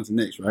 55 against the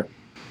Knicks, right?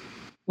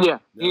 Yeah,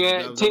 he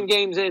had 10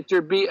 games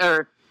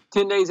after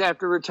 10 days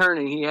after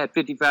returning, he had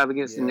 55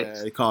 against the Knicks.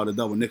 Yeah, they called it a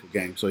double nickel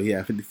game, so he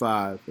had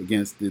 55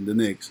 against the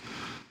Knicks.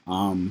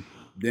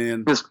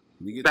 Then It's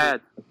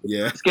bad.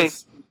 This game,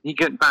 he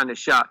couldn't find a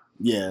shot.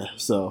 Yeah,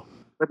 so.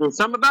 But there's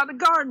something about the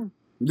Garden.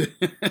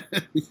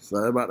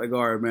 Sorry about the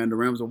Garden, man. The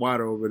rims are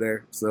wider over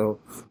there, so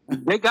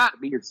they got to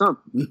be or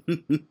something.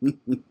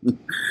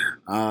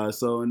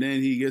 So and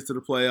then he gets to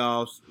the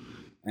playoffs,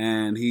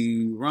 and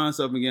he runs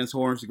up against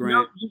Horace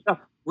Grant.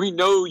 We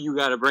know you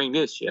got to bring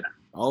this shit up.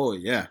 Oh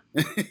yeah,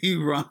 he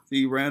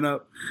ran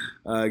up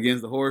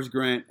against the Horace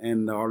Grant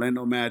and the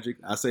Orlando Magic.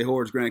 I say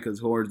Horace Grant because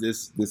Horace,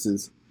 this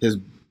is his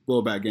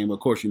blowback game. Of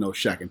course, you know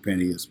Shaq and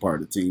Penny is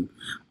part of the team.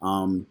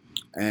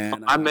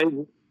 And I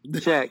made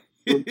Shaq.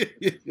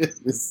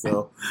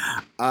 So,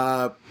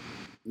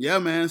 yeah,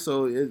 man.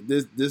 So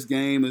this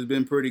game has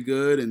been pretty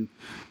good,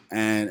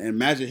 and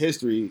Magic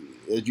history,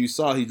 as you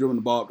saw, he dribbling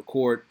the ball up the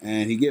court,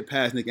 and he get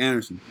past Nick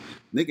Anderson.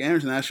 Nick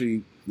Anderson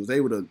actually was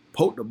able to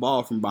poke the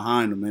ball from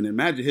behind him, and in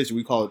Magic history,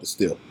 we call it the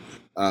steal.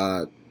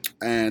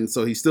 And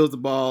so he steals the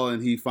ball,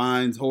 and he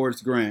finds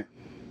Horace Grant,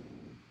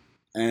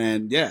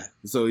 and yeah,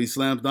 so he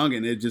slams dunk,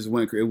 and it just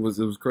went. It was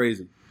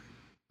crazy.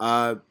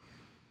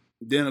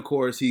 Then of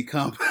course he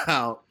comes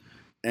out,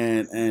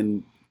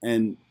 and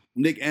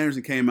Nick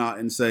Anderson came out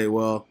and say,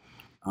 well,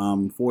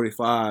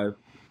 45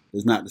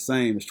 is not the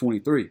same as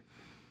 23.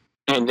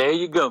 And there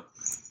you go.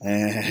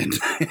 And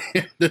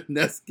the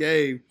next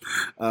game,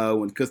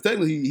 because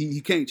technically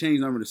he can't change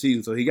the number of the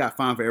season, so he got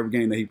fined for every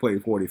game that he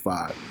played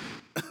 45.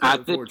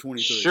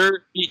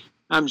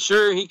 I'm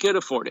sure he could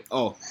afford it.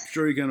 Oh,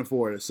 sure he can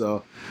afford it.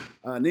 So,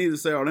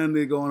 needless to say,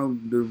 Orlando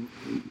going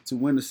to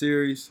win the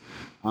series.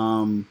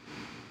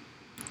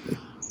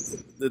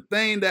 The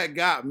thing that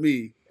got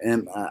me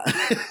and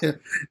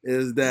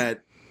is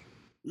that,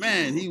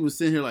 man, he was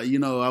sitting here like,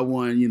 I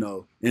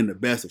won, in the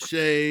best of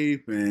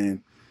shape,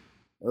 and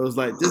it was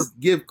like, just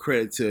give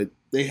credit to it.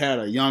 They had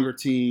a younger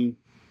team,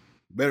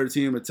 better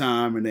team at the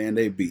time, and then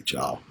they beat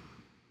y'all.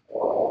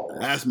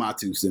 That's my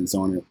 2 cents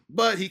on it.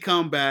 But he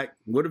come back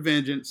with a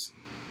vengeance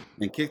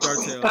and kicked our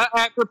tail.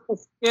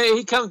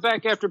 He comes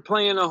back after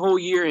playing a whole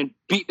year and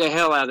beat the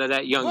hell out of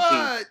that young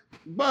team.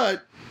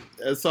 But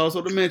it's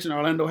also to mention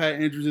Orlando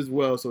had injuries as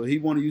well, so he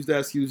wanted to use that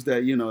excuse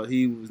that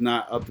he was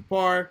not up to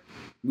par.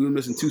 We were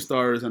missing 2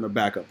 starters and a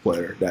backup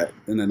player that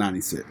in the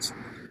 '96.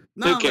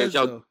 Who cares?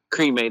 Y'all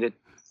cremated.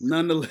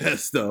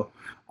 Nonetheless, though,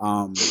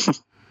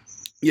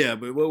 yeah.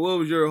 But what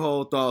was your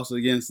whole thoughts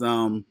against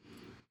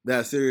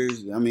that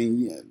series? I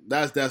mean, yeah,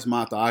 that's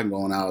my thought. I can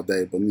go on all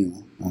day, but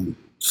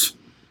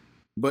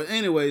but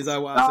anyways,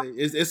 I say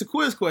it's a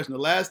quiz question. The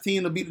last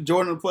team to beat the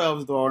Jordan in the playoffs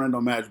is the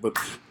Orlando Magic, but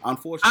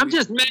unfortunately, I'm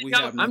just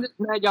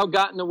mad y'all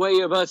got in the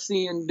way of us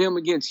seeing them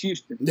against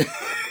Houston.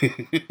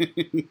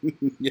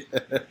 Yeah.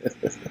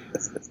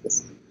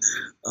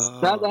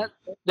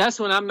 That's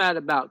what I'm mad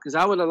about, because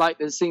I would have liked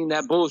to have seen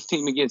that Bulls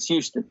team against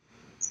Houston.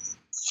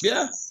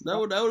 Yeah, that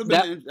would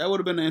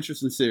have been an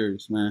interesting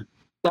series, man.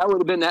 That would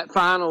have been the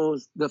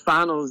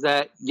finals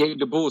that gave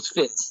the Bulls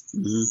fits.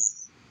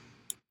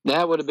 Mm-hmm.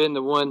 That would have been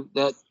the one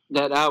that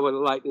I would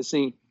have liked to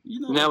see.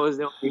 And that was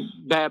the only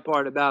bad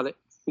part about it.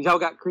 Y'all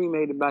got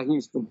cremated by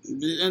Houston.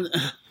 And,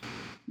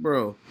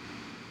 bro,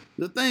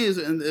 the thing is,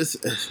 and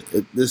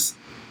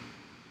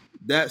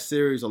that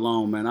series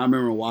alone, man, I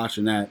remember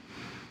watching that,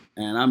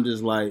 and I'm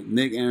just like,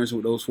 Nick Anderson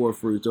with those 4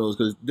 free throws,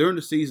 because during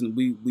the season,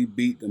 we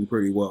beat them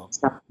pretty well.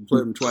 We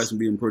played them twice and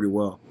beat them pretty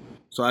well.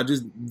 So I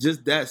just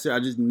that series, I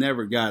just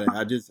never got it.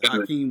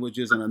 Hakeem was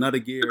just in another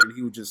gear, and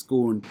he was just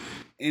schooling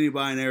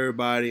anybody and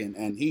everybody,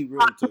 and he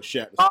really took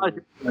Shaq to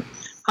school.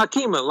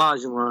 Hakeem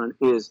Olajuwon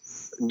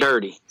is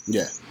dirty.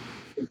 Yeah.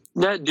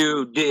 That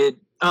dude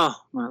did, oh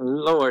my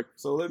Lord.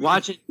 So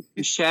watching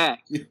Shaq,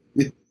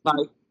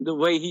 like the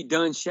way he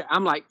done Shaq,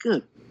 I'm like,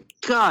 good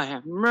God,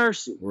 have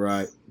mercy.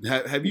 Right.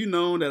 Have you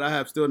known that I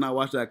have still not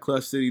watched that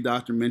Clutch City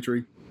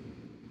documentary?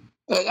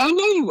 I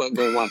know you wasn't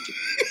going to watch it.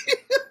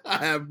 I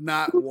have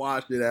not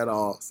watched it at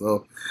all,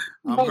 so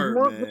I'm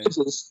hurt, man.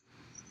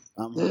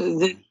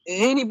 Than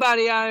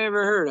anybody I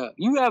ever heard of.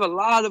 You have a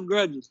lot of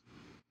grudges.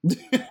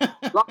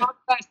 A lot of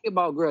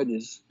basketball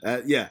grudges.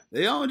 Yeah,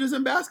 they all just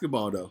in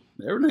basketball though.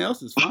 Everything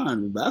else is fine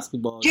in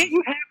basketball. Yeah,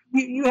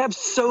 you have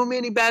so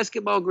many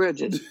basketball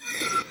grudges.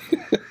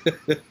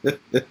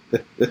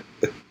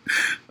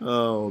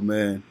 Oh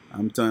man,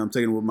 I'm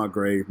taking it with my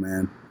grave,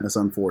 man. That's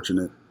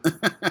unfortunate.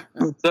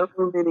 So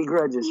many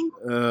grudges.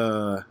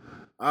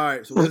 All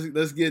right, so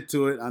let's get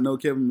to it. I know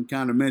Kevin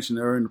kind of mentioned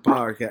it in the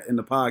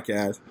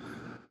podcast,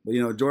 but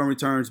Jordan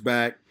returns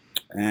back,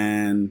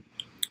 and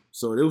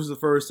so it was the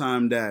first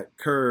time that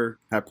Kerr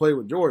had played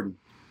with Jordan,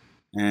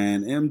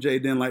 and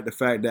MJ didn't like the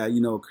fact that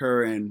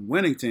Kerr and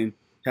Winnington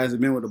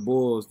hasn't been with the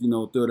Bulls,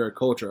 through their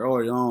culture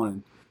early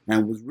on,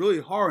 and was really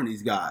hard on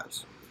these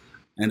guys,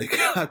 and it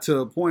got to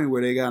a point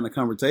where they got in a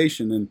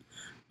conversation,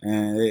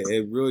 and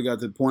it really got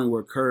to the point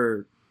where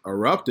Kerr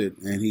erupted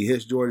and he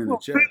hits Jordan in the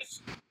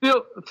chest.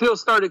 Phil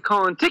started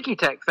calling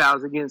ticky-tack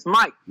fouls against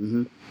Mike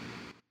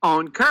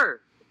on Kerr.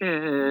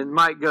 And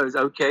Mike goes,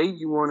 okay,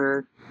 you want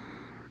to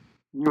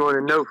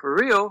know for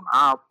real?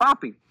 I'll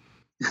pop him.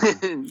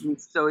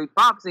 So he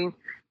pops him.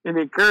 And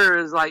then Kerr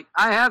is like,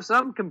 I have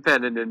some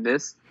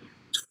competitiveness.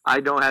 I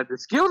don't have the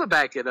skill to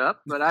back it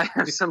up, but I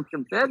have some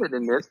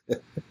competitiveness.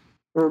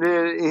 And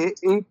then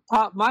he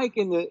popped Mike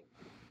in the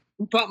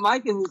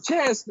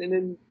chest, and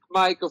then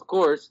Mike, of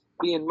course,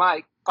 being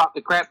Mike, popped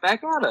the crap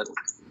back out of him.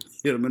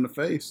 Hit him in the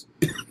face.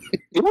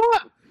 Yeah.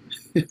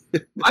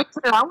 Mike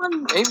said I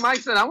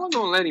wasn't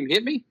gonna let him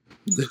hit me.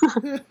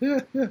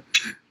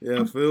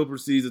 Yeah, Phil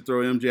proceeds to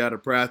throw MJ out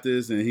of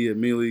practice, and he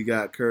immediately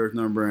got Kerr's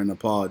number and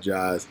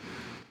apologized.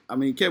 I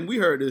mean, Kevin, we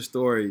heard this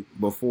story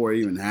before it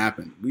even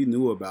happened. We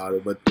knew about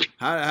it, but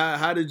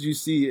how did you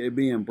see it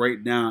being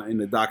break down in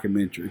the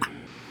documentary?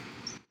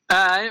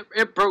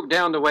 It broke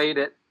down the way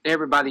that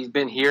everybody's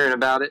been hearing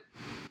about it.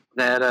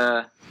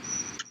 That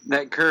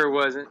Kerr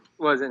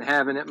wasn't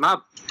having it.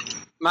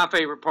 My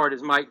favorite part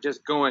is Mike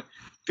just going,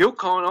 Phil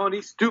calling all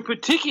these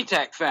stupid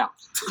ticky-tack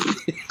fouls.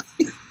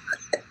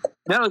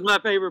 That was my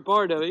favorite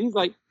part of it. He's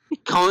like, he's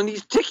calling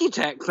these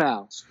ticky-tack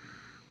fouls.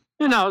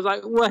 And I was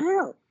like, well,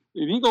 hell,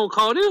 if you're going to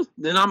call this,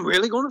 then I'm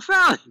really going to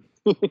foul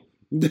him.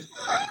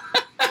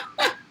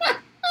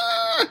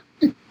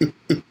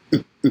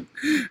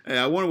 Hey,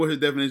 I wonder what his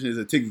definition is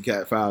of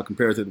ticky-tack foul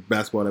compared to the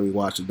basketball that we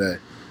watch today.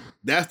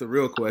 That's the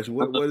real question.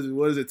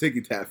 What is a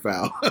ticky-tack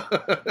foul?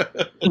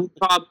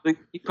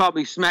 He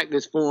probably smacked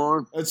his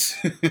forearm.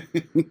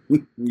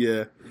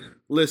 Yeah.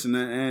 Listen,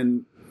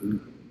 and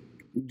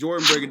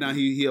Jordan break it down.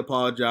 He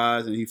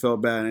apologized and he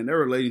felt bad, and their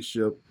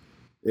relationship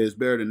is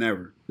better than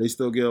ever. They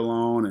still get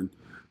along,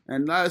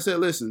 and like I said,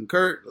 listen,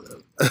 Kurt,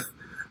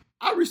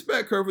 I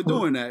respect Kurt for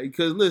doing that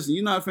because listen,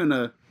 you're not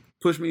finna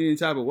push me any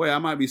type of way. I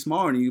might be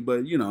smaller than you, but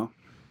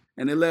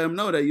and they let him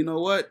know that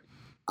what.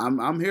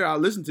 I'm here. I'll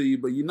listen to you,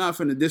 but you're not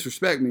finna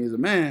disrespect me as a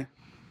man.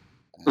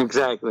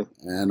 Exactly.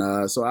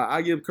 And so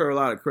I give Kerr a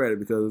lot of credit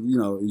because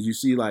as you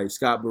see like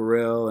Scott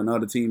Burrell and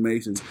other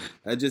teammates,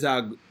 that's just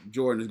how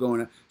Jordan is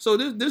going. So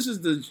this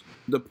is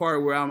the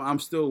part where I'm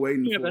still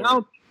waiting. Yeah, for. But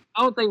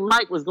I don't think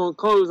Mike was going to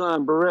close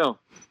on Burrell.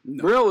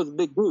 No. Burrell was a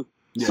big dude.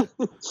 Yeah,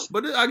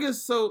 but I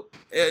guess so.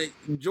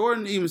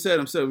 Jordan even said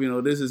himself,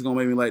 this is gonna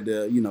make me like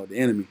the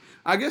enemy.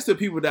 I guess the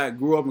people that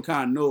grew up and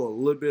kind of know a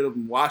little bit of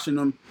him, watching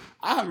him,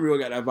 I haven't really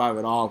got that vibe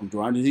at all from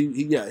Jordan.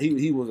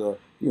 He was a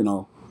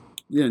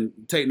he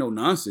didn't take no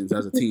nonsense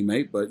as a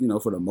teammate, but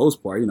for the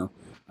most part,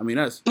 I mean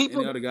that's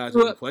any other guys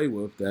you play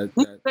with that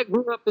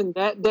grew up in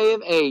that day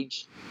of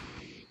age.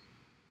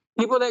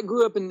 People that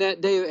grew up in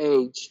that day of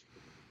age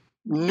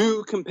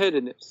knew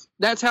competitiveness.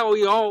 That's how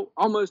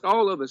almost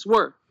all of us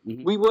were.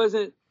 Mm-hmm.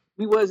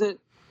 We wasn't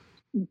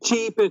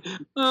cheap and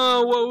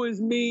woe is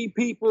me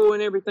people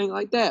and everything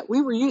like that.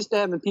 We were used to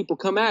having people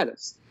come at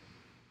us,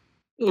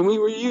 and we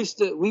were used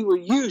to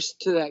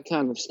that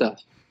kind of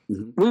stuff.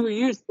 Mm-hmm. We were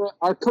used to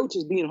our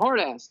coaches being hard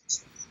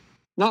asses,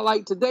 not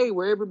like today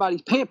where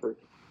everybody's pampered.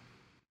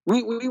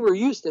 We were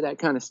used to that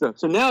kind of stuff.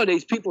 So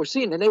nowadays people are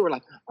seeing it and they were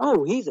like,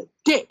 oh, he's a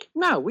dick.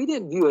 No, we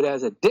didn't view it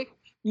as a dick.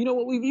 You know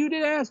what we viewed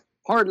it as?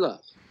 Hard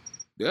love.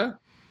 Yeah.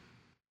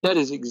 That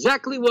is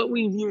exactly what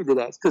we viewed it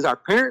as, because our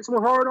parents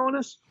were hard on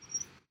us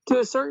to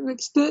a certain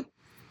extent.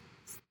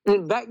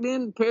 And back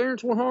then,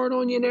 parents were hard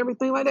on you and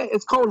everything like that.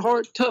 It's called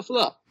hard, tough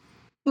love.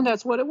 And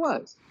that's what it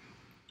was.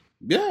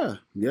 Yeah.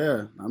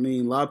 I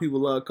mean, a lot of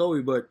people love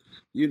Kobe, but,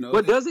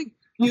 But does it?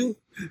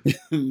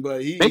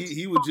 But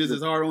he was just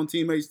as hard on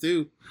teammates,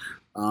 too.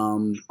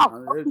 Kobe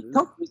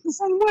was the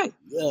same way.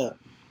 Yeah.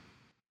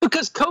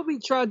 Because Kobe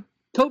tried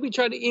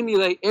to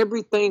emulate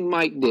everything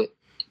Mike did.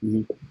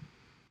 Mm-hmm.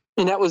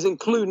 And that was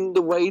including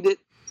the way that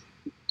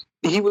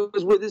he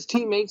was with his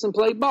teammates and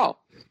played ball.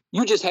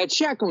 You just had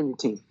Shaq on your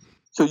team.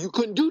 So you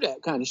couldn't do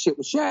that kind of shit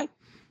with Shaq.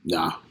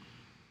 Nah.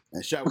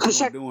 And Shaq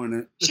wasn't doing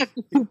it.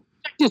 Shaq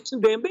is too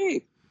damn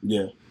big.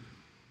 Yeah.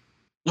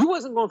 You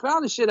wasn't going to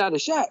foul the shit out of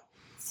Shaq.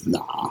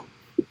 Nah.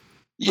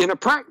 In a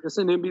practice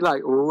and then be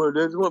like, oh,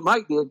 that's what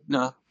Mike did.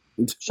 Nah.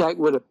 Shaq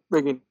would have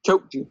friggin'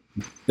 choked you.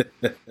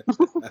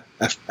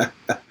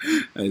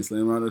 Hey,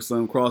 Slam Runner,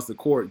 son, cross the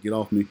court. Get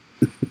off me.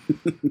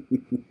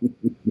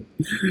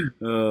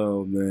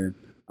 Oh, man.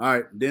 All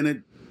right. Then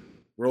it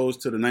rose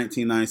to the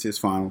 1996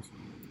 finals.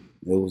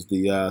 It was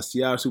the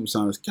Seattle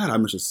Supersonics. God, I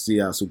miss the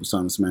Seattle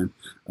Supersonics, man.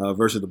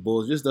 Versus the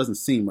Bulls. It just doesn't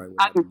seem right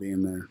without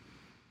being there.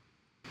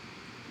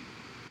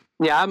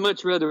 Yeah, I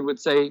much rather would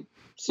say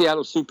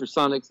Seattle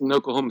Supersonics and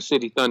Oklahoma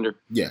City Thunder.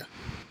 Yeah.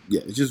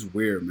 It's just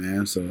weird,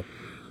 man. So,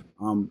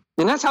 and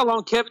that's how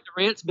long Kevin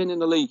Durant's been in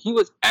the league. He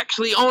was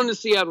actually on the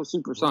Seattle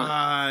Supersonics.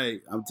 Right.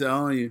 I'm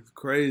telling you, it's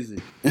crazy.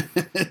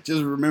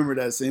 Just remember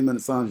that same in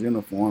the Suns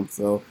uniform.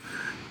 So,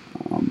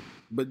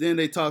 but then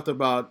they talked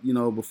about,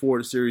 before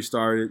the series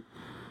started,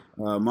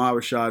 Ma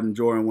Rashad and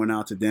Jordan went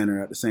out to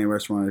dinner at the same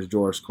restaurant as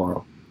George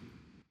Karl.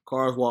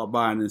 Karl walked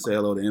by and then said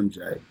hello to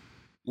MJ.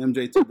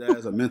 MJ took that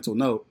as a mental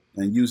note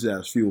and used it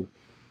as fuel.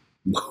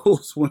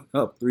 Bulls went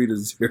up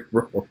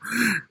 3-0,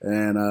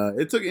 and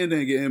it took anything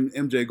to get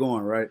MJ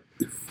going, right?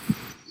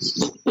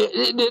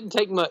 It didn't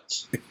take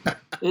much.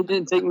 It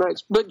didn't take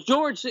much. But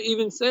George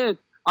even said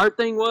our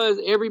thing was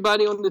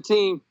everybody on the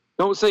team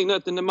don't say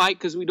nothing to Mike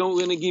because we don't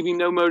want to give him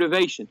no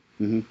motivation.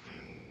 Mm-hmm.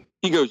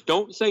 He goes,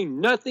 don't say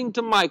nothing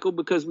to Michael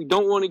because we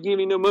don't want to give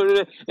him no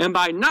motivation. And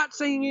by not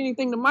saying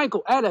anything to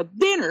Michael at a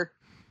dinner,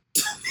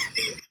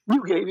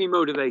 you gave him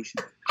motivation.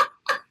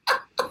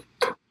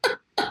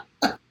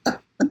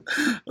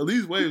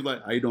 These waves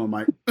like, how you doing,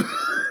 Mike?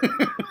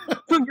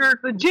 So your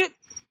legit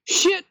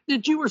shit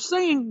that you were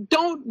saying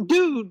don't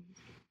do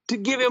to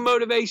give him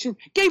motivation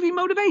gave him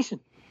motivation.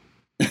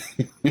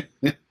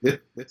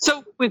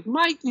 So with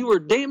Mike, you were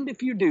damned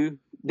if you do,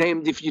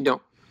 damned if you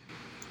don't.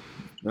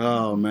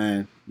 Oh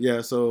man,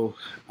 yeah. So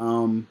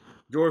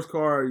George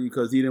Carr,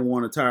 because he didn't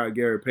want to tire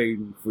Gary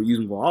Payton for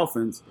using for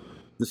offense,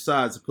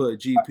 decides to put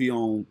GP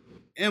on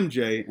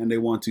MJ, and they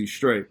won 2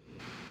 straight.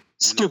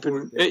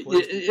 Stupid.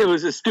 It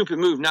was a stupid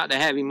move not to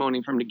have him on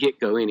him from the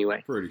get-go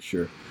anyway. Pretty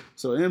sure.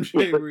 So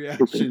MJ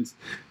reactions,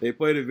 they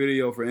played a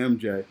video for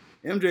MJ.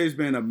 MJ's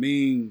been a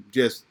meme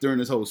just during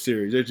this whole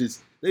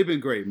series. They've been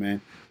great, man.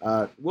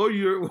 What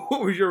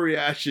was your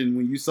reaction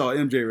when you saw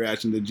MJ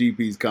reaction to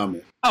GP's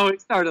comment? Oh, he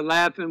started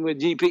laughing with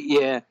GP.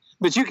 Yeah,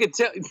 but you could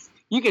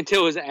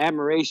tell his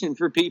admiration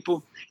for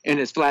people and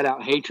his flat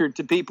out hatred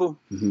to people.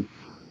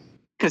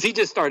 Because he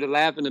just started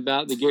laughing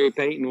about the Gary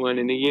Payton one,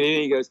 and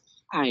he goes,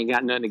 I ain't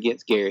got nothing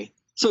against Gary.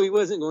 So he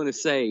wasn't going to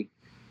say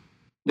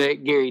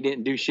that Gary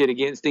didn't do shit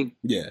against him.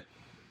 Yeah.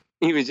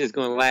 He was just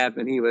going to laugh,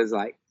 and he was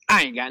like,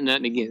 I ain't got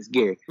nothing against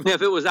Gary. Now,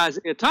 if it was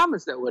Isaiah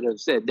Thomas that would have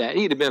said that,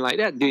 he'd have been like,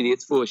 that dude,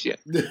 it's full of shit.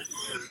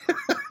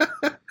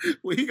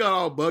 When he got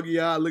all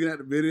buggy-eyed looking at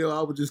the video,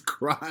 I was just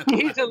crying.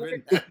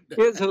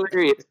 It's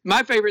hilarious.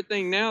 My favorite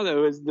thing now,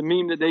 though, is the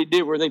meme that they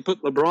did where they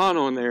put LeBron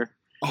on there.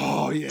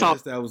 Oh,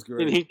 yes, that was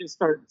great. And he just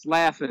starts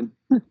laughing.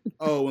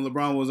 Oh, when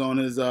LeBron was on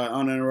his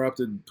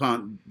uninterrupted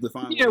punt, the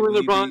final. Yeah, when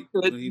LeBron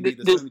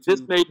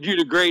this made you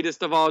the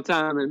greatest of all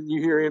time, and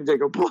you hear him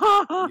go,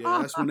 blah.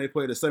 Yeah, that's when they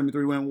played the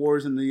 73-win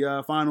Warriors in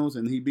the finals,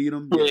 and he beat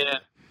them. Yeah.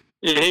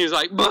 And he was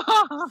like, blah.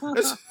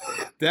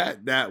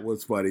 That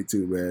was funny,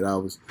 too, man. I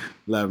was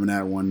loving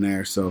that one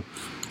there. So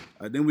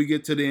then we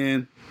get to the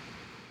end,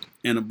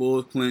 and the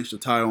Bulls clinched the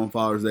title on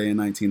Father's Day in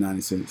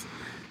 1996.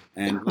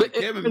 And like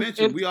Kevin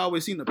mentioned, we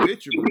always seen the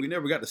picture, but we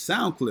never got the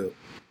sound clip.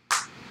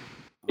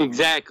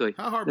 Exactly.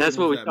 That's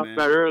what we talked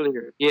about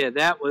earlier. Yeah,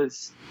 that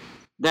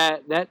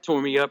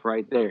tore me up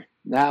right there.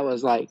 That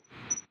was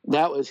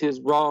his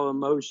raw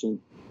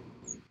emotion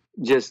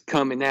just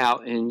coming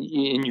out, and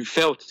you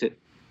felt it.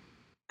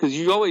 Because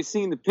you always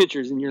seen the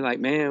pictures, and you're like,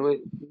 man,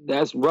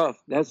 that's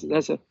rough. That's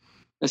an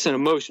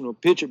emotional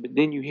picture. But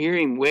then you hear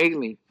him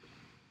wailing,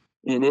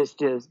 and it's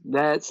just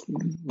that's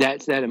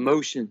that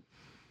emotion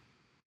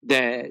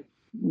that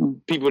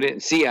people didn't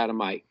see out of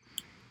Mike,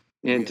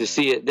 and to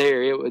see it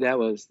there,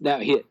 that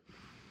hit.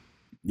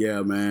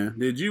 Yeah, man.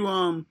 Did you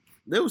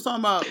They was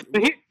talking about.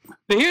 But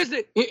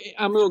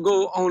I'm gonna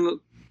go on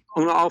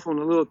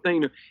a little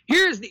thing.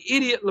 Here's the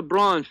idiot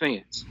LeBron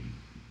fans.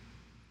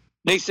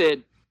 They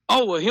said,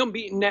 "Oh well, him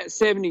beating that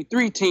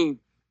 '73 team,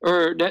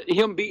 or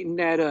him beating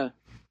that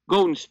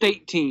Golden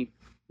State team,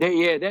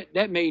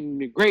 that made him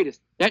the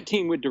greatest. That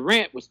team with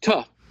Durant was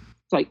tough.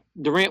 It's like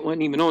Durant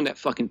wasn't even on that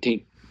fucking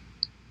team."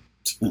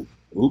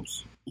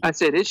 Oops. I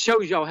said, it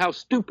shows y'all how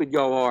stupid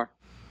y'all are.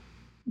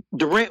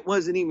 Durant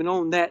wasn't even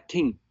on that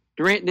team.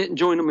 Durant didn't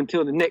join them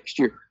until the next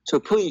year. So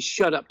please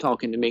shut up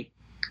talking to me.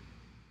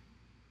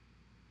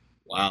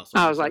 Wow.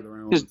 I was like,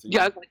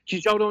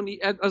 y'all don't.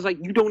 I was like,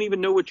 you don't even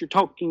know what you're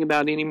talking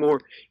about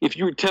anymore. If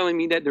you were telling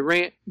me that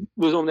Durant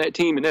was on that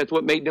team and that's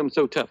what made them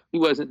so tough, he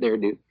wasn't there,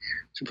 dude.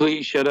 So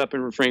please shut up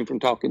and refrain from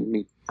talking to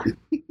me.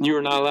 You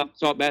are not allowed to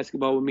talk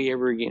basketball with me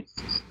ever again.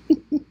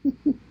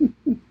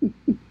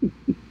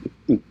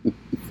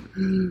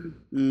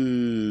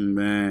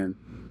 Man,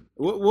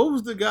 what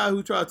was the guy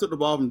who tried to take the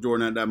ball from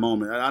Jordan at that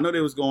moment? I know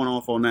they was going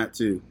off on that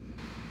too.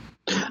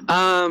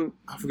 I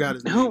forgot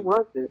his name. Who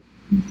was it?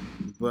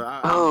 But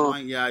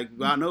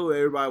I know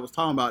everybody was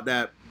talking about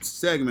that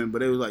segment,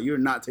 but it was like, you're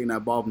not taking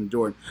that ball from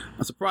Jordan.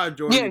 I'm surprised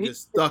Jordan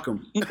just stuck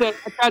him. He said,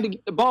 I tried to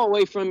get the ball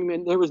away from him,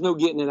 and there was no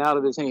getting it out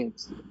of his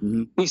hands.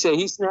 Mm-hmm. He said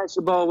he snatched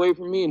the ball away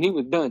from me, and he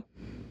was done.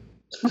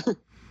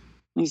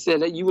 He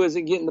said that you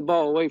wasn't getting the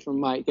ball away from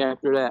Mike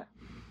after that.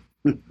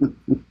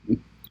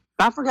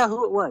 I forgot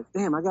who it was.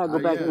 Damn, I gotta go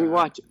back and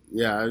rewatch it.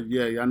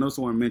 Yeah. I know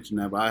someone mentioned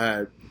that, but I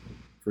had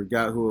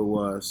forgot who it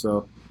was.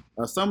 So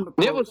some of the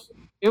posts,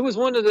 it was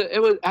one of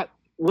the.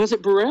 Was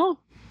it Burrell?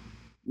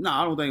 No,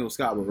 I don't think it was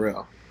Scott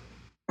Burrell.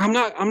 I'm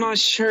not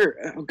sure.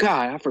 Oh,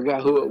 God, I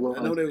forgot who it was.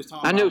 I know they was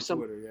talking. I know some.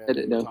 Twitter,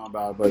 they were talking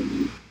about, but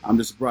I'm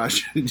just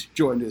surprised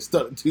Jordan just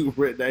stuck to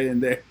right there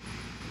and there.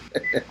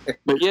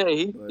 But yeah,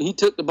 he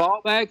took the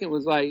ball back and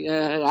was like,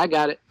 "I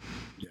got it.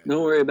 Yeah.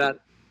 Don't worry about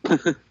it." A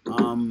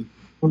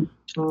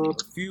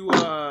few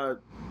kind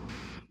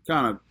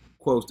of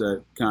quotes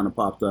that kind of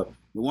popped up.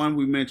 The one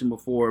we mentioned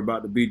before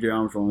about the B.J.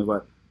 Armstrong is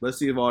like, let's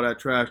see if all that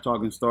trash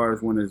talking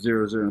starts when it's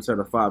 0-0 instead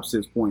of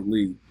 5-6 point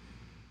lead.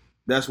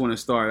 That's when it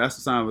starts. That's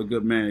the sign of a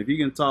good man. If you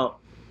can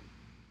talk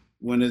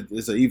when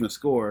it's an even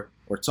score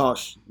or talk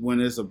when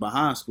it's a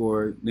behind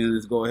score, then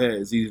just go ahead.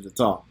 It's easy to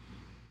talk.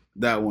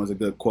 That one's a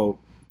good quote.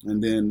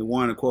 And then the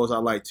one of the quotes I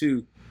like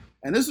too,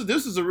 and this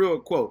is a real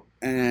quote.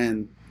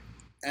 And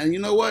you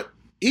know what?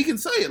 He can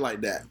say it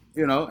like that,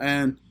 you know.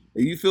 And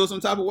if you feel some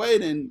type of way,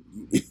 then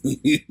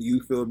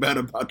you feel bad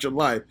about your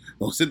life.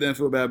 Don't sit there and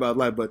feel bad about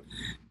life. But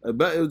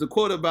it was a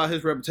quote about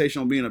his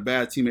reputation on being a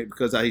bad teammate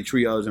because how he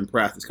treats others in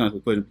practice.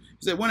 He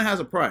said, "Winning has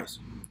a price,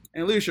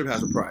 and leadership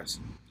has a price.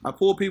 I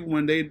pull people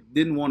when they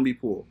didn't want to be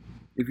pulled.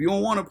 If you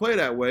don't want to play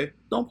that way,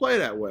 don't play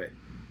that way."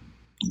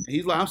 And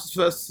he's like, "I'm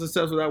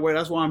successful that way.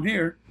 That's why I'm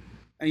here,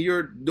 and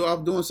you're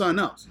doing something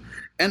else."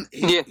 And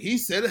he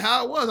said it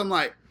how it was. I'm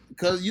like,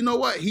 because you know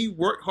what? He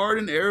worked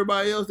harder than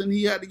everybody else, and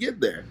he had to get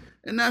there.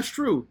 And that's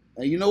true.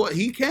 And you know what?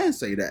 He can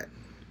say that.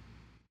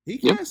 He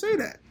can say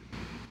that.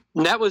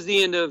 And that was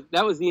the end of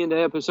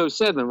episode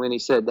 7 when he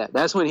said that.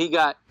 That's when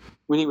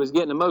he was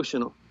getting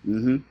emotional.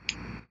 Mm-hmm.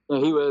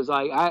 And he was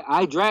like,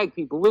 I drag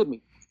people with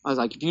me. I was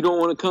like, if you don't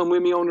want to come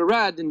with me on the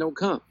ride, then don't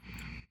come.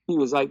 He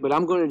was like, but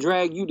I'm going to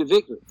drag you to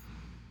victory.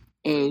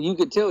 And you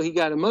could tell he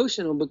got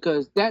emotional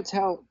because that's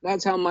how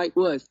Mike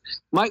was.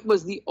 Mike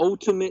was the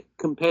ultimate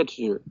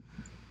competitor.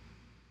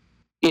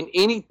 In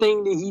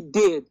anything that he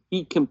did,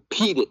 he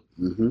competed.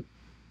 Mm-hmm.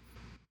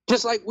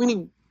 Just like when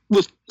he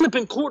was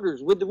flipping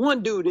quarters with the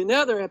one dude in the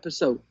other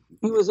episode,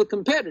 he was a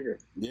competitor.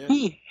 Yeah.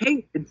 He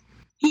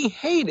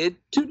hated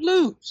to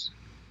lose.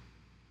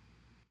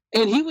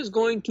 And he was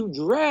going to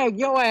drag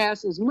your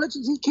ass as much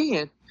as he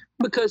can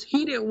because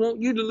he didn't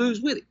want you to lose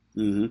with it.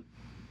 Mm-hmm.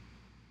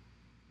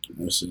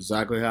 That's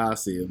exactly how I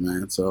see it,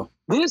 man. So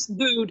this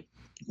dude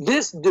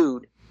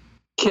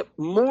kept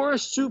more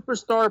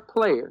superstar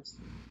players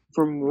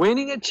from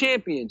winning a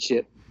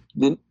championship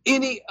than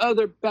any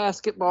other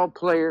basketball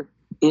player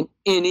in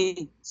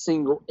any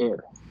single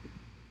era.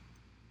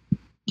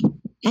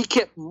 He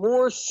kept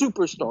more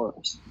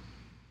superstars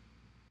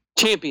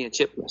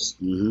championshipless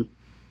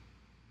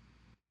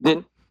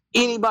than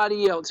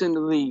anybody else in the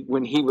league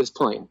when he was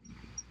playing.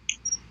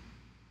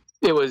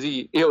 It was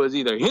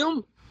either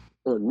him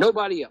or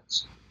nobody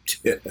else.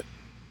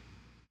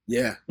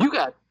 Yeah. You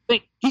got to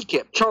think he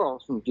kept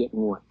Charles from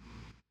getting one.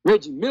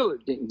 Reggie Miller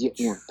didn't get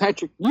one.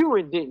 Patrick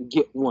Ewing didn't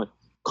get one.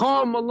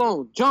 Karl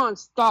Malone, John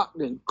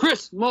Stockton,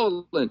 Chris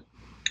Mullin,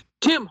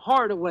 Tim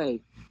Hardaway,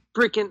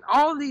 freaking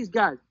all these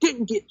guys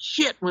didn't get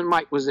shit when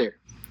Mike was there.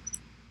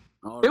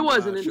 It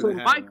wasn't until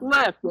Mike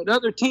left that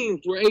other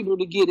teams were able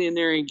to get in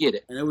there and get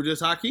it. And it was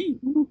just Hakeem.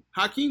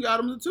 Hakeem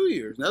got him to 2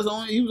 years. He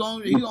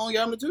only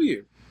got him to 2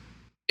 years.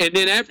 And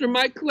then after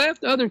Mike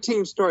left, other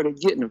teams started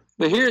getting them.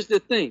 But here's the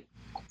thing.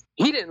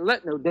 He didn't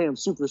let no damn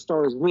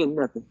superstars win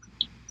nothing.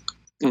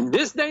 In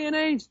this day and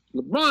age,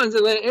 LeBron's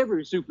let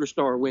every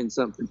superstar win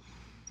something.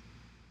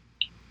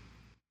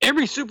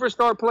 Every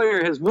superstar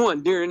player has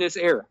won during this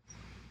era.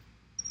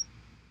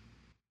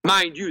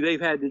 Mind you,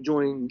 they've had to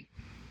join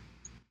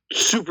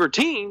super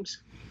teams.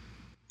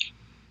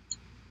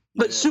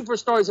 But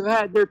superstars have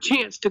had their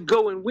chance to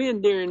go and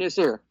win during this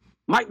era.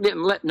 Mike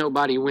didn't let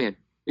nobody win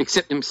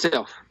except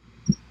himself.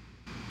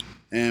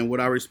 And what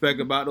I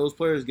respect about those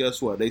players,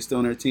 guess what? They still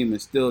on their team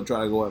and still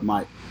try to go at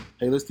Mike.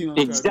 Hey, let's team up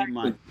try to beat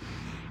Mike.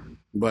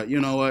 But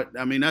you know what?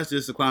 I mean, that's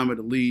just the climate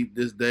of the league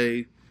this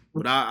day.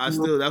 But I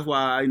still, that's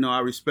why I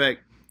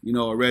respect,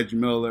 a Reggie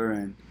Miller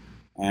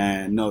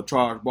and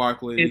Charles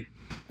Barkley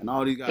and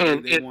all these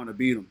guys. They want to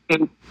beat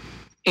them.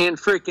 And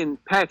freaking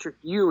Patrick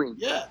Ewing.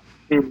 Yeah.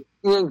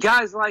 And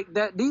guys like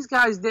that. These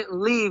guys didn't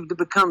leave to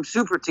become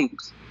super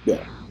teams.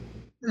 Yeah.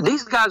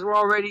 These guys were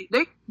already,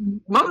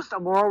 most of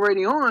them were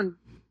already on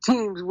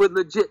teams with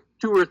legit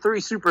 2 or 3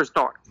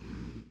 superstars.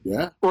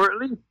 Yeah. Or at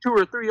least 2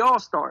 or 3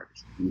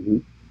 all-stars. Mm-hmm.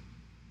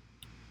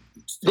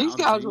 These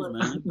guys were,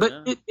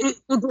 but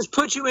it just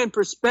puts you in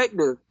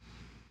perspective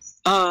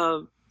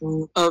of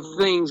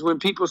things when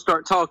people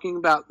start talking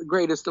about the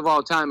greatest of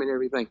all time and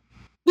everything.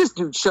 This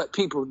dude shut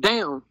people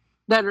down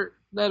that were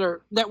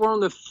on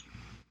the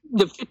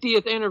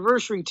 50th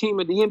anniversary team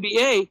of the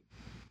NBA.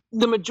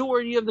 The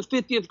majority of the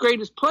 50th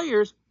greatest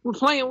players were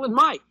playing with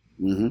Mike.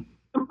 Mm-hmm.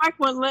 And Mike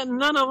wasn't letting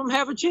none of them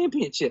have a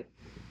championship.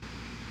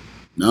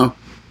 No.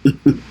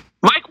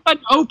 Mike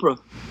wasn't Oprah.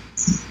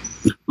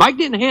 Mike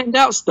didn't hand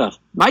out stuff.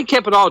 Mike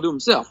kept it all to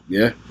himself.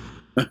 Yeah.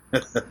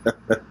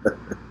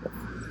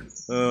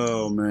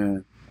 Oh,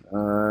 man.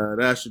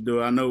 That should do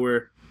it. I know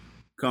we're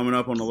coming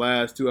up on the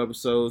last 2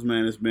 episodes,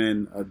 man. It's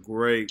been a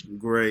great,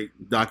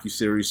 great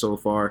docuseries so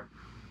far.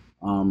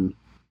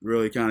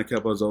 Really kind of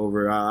kept us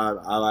over.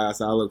 Like I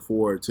said, I look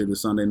forward to the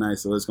Sunday night,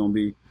 so it's going to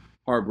be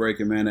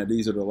heartbreaking, man, that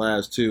these are the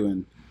last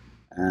 2.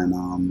 And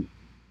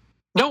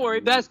don't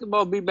worry,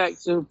 basketball will be back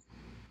soon.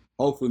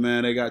 Hopefully,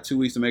 man, they got 2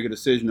 weeks to make a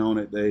decision on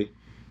it. They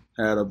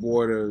had a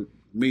board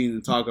meeting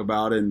to talk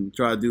about it and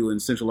try to do it in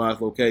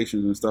centralized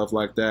locations and stuff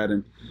like that.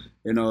 And,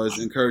 it's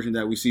encouraging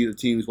that we see the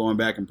teams going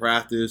back in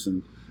practice.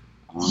 And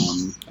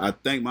I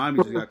think Miami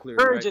just got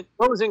cleared. Right?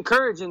 What was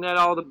encouraging that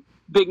all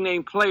big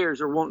name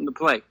players are wanting to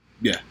play.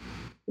 Yeah.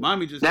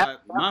 Miami just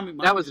got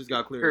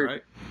cleared,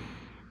 right?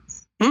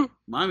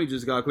 Miami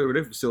just got cleared with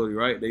their facility,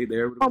 right? They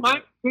able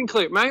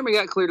to Miami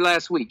got cleared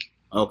last week.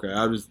 Okay,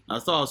 I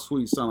saw a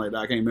tweet something like that.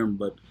 I can't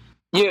remember, but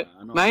yeah,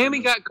 Miami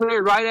got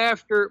cleared right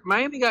after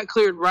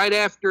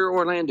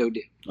Orlando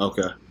did.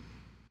 Okay.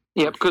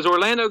 Yeah, because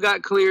Orlando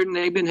got cleared and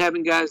they've been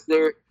having guys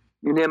there,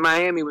 and then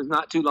Miami was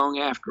not too long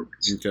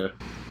afterwards. Okay.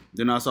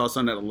 Then I saw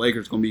something that the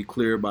Lakers gonna be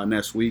cleared by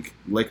next week.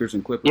 Lakers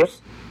and Clippers. Yep.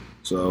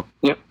 So.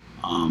 Yep.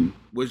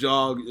 Which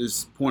y'all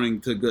is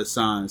pointing to good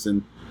signs,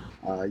 and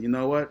you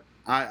know what?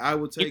 I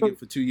will take it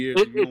for 2 years.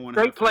 If you don't want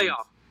to have playoffs.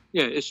 Fans.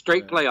 Yeah, it's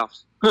straight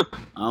playoffs.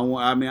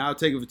 I'll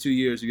take it for 2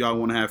 years if y'all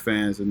want to have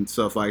fans and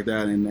stuff like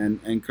that, and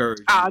encourage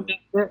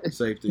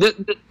safety.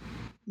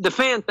 The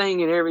fan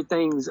thing and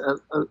everything's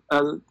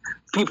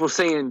people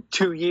saying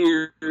 2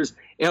 years.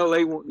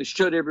 LA wanting to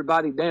shut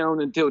everybody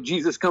down until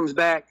Jesus comes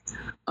back,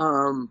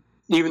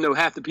 even though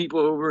half the people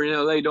over in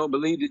LA don't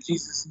believe that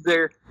Jesus is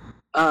there.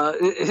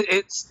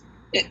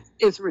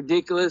 It's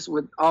ridiculous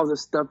with all the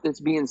stuff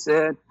that's being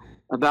said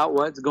about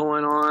what's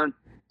going on.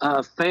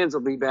 Fans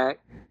will be back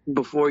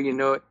before you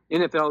know it.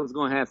 NFL is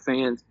going to have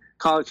fans.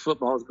 College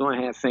football is going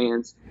to have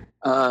fans.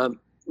 The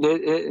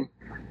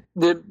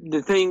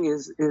thing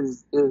is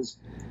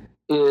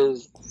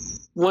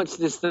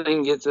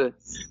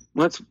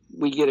once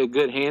we get a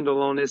good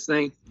handle on this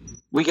thing,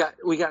 we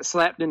got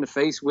slapped in the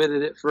face with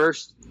it at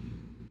first,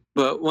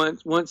 but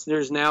once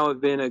there's now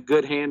been a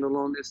good handle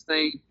on this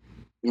thing,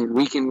 and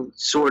we can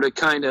sort of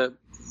kind of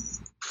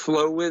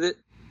flow with it,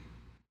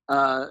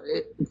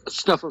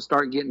 stuff will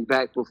start getting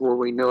back before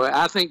we know it.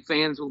 I think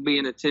fans will be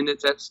in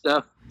attendance at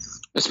stuff,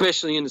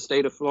 especially in the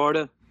state of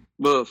Florida,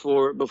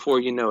 before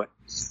you know it.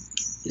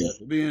 Yeah,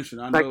 it'll be interesting.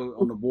 I know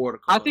on the board.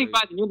 I think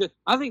by the end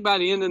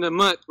of the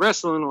month,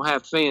 wrestling will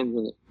have fans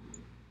in it.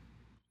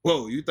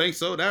 Whoa, you think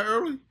so? That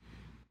early?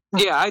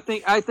 Yeah, I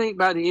think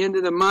by the end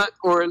of the month,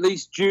 or at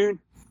least June,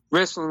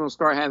 wrestling will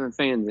start having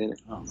fans in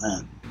it. Oh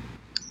man.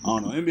 I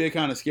don't know. NBA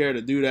kind of scared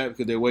to do that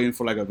because they're waiting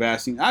for like a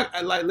vaccine.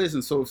 I like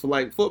listen. So for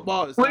like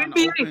football, it's not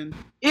open.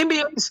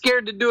 NBA is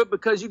scared to do it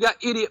because you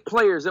got idiot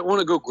players that want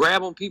to go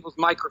grab on people's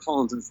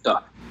microphones and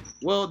stuff.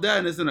 Well,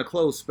 that is in a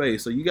closed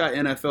space, so you got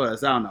NFL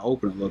that's out in the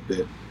open a little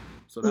bit.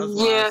 So that's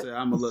why I say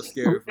I'm a little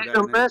scared for that.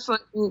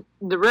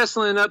 The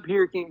wrestling up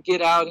here can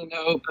get out in the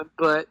open,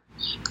 but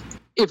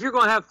if you're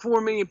going to have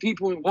 4 million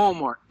people in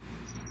Walmart,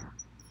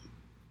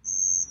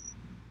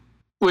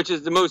 which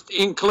is the most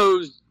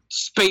enclosed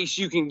space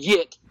you can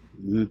get,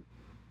 you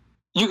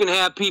can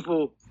have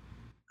people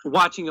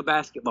watching a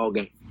basketball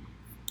game.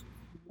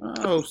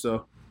 I hope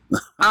so.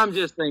 I'm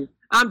just saying.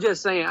 I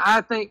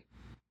think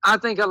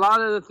a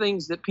lot of the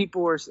things that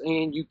people are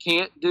saying you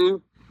can't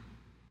do,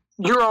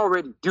 you're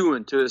already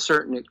doing to a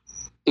certain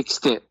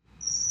extent.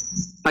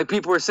 Like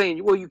people are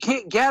saying, well, you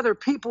can't gather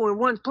people in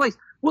one place.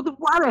 Well,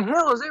 why the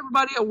hell is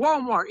everybody at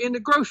Walmart in the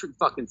grocery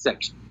fucking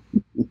section?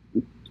 You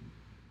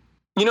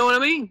know what I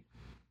mean?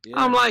 Yeah.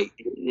 I'm like,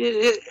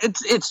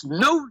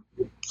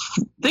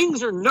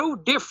 things are no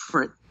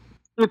different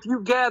if you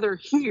gather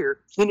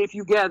here than if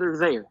you gather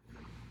there.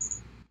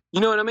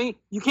 You know what I mean?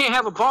 You can't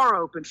have a bar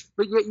open,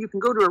 but yet you can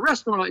go to a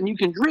restaurant and you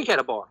can drink at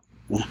a bar.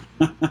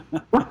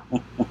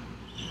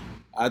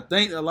 I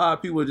think a lot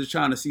of people are just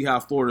trying to see how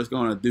Florida's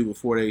going to do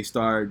before they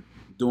start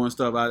doing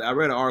stuff. I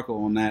read an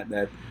article on that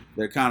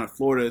they're kind of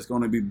Florida is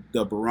going to be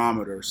the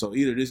barometer. So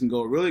either this can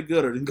go really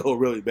good or it can go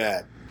really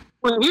bad.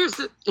 Well, here's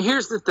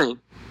the thing.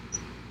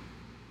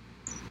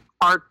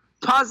 Are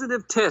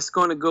positive tests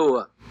going to go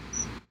up?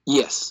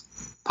 Yes.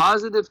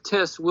 Positive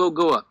tests will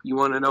go up. You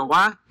want to know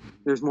why?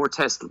 There's more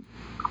testing.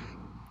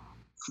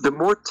 The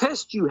more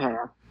tests you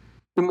have,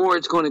 the more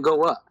it's going to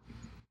go up.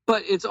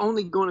 But it's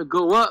only going to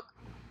go up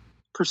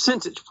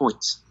percentage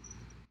points.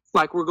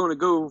 Like we're going to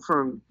go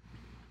from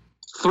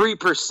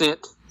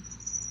 3%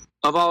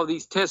 of all of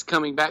these tests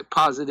coming back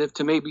positive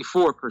to maybe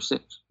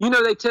 4%. You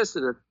know, they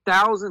tested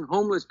 1,000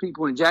 homeless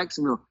people in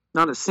Jacksonville.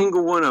 Not a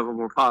single one of them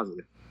were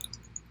positive.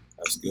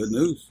 That's good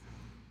news.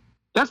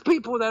 That's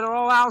people that are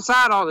all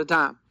outside all the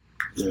time.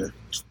 Yeah.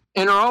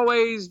 And are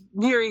always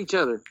near each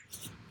other.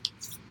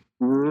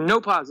 No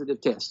positive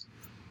tests.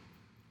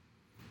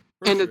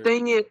 And the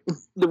thing is,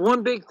 the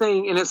one big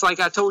thing, and it's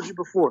like I told you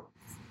before,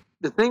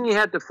 the thing you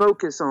have to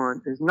focus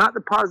on is not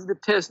the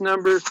positive test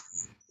numbers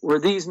or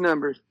these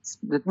numbers.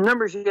 The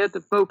numbers you have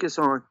to focus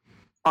on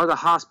are the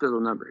hospital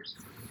numbers.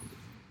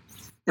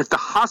 If the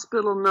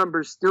hospital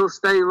numbers still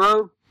stay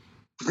low,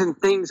 then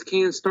things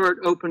can start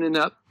opening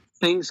up.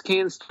 Things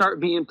can start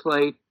being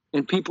played,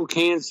 and people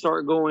can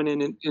start going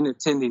in and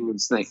attending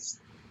these things.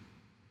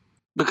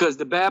 Because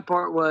the bad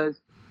part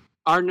was,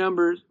 our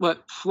numbers,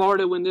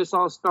 Florida, when this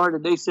all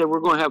started, they said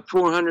we're going to have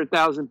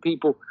 400,000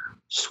 people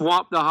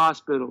swamp the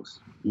hospitals.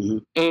 Mm-hmm.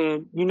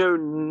 And,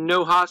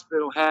 no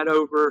hospital had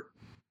over,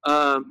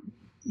 I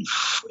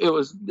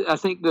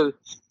think the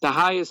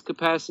highest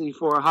capacity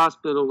for a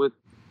hospital with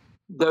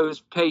those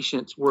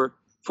patients were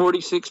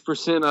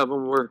 46% of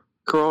them were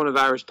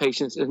coronavirus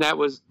patients. And that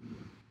was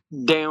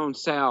down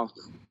south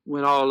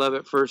when all of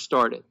it first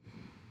started.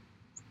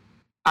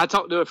 I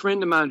talked to a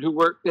friend of mine who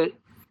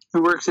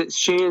works at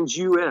Shands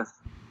UF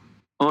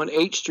on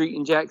 8th Street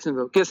in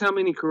Jacksonville. Guess how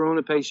many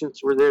corona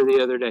patients were there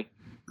the other day?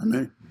 How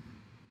many?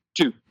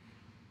 2.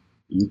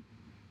 Mm-hmm.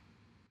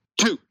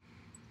 2.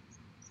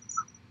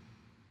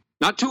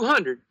 Not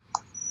 200.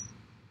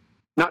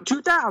 Not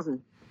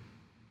 2,000.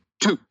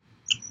 2.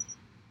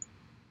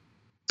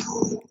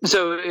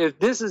 So if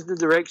this is the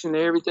direction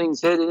that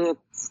everything's headed in,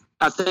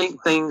 I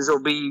think things will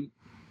be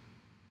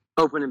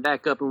opening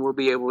back up and we'll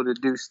be able to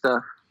do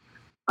stuff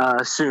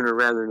sooner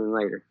rather than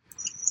later.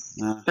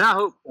 And I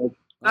hope so.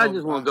 I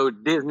just want to go to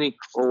Disney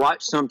or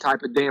watch some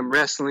type of damn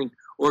wrestling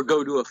or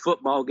go to a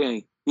football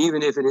game,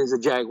 even if it is a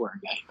Jaguar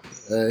game.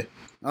 Hey,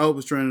 I hope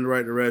it's trending in the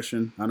right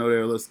direction. I know they're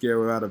a little scared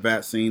without a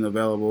vaccine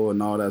available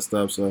and all that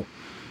stuff, so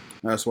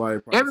that's why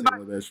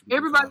everybody's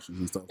scared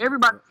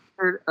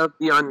of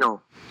the unknown.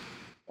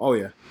 Oh,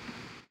 yeah.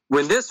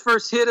 When this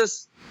first hit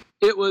us,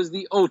 it was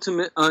the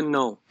ultimate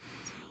unknown.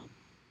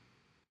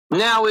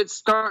 Now it's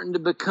starting to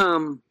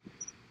become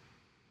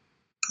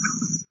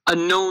a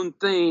known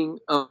thing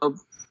of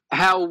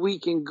how we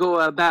can go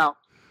about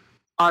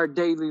our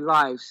daily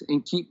lives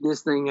and keep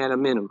this thing at a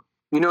minimum.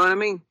 You know what I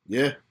mean?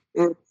 Yeah.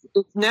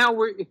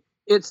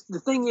 It's the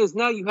thing is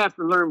now you have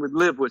to learn to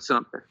live with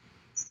something.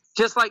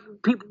 Just like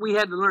we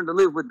had to learn to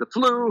live with the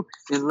flu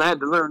and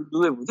had to learn to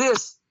live with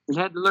this and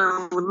had to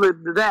learn to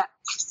live with that.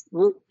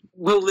 We'll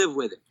live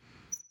with it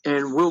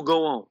and we'll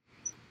go on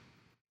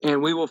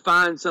and we will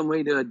find some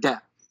way to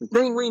adapt. The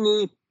thing we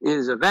need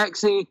is a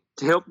vaccine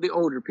to help the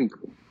older people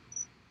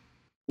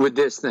with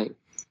this thing.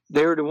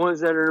 They're the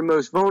ones that are the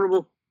most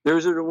vulnerable.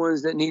 Those are the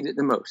ones that need it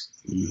the most.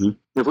 Mm-hmm.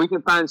 If we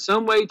can find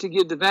some way to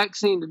give the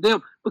vaccine to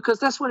them, because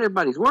that's what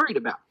everybody's worried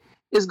about,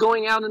 is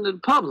going out into the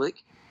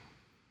public,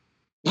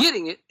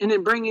 getting it, and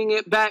then bringing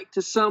it back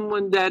to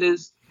someone that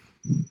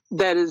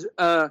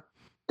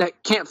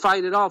can't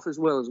fight it off as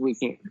well as we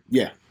can.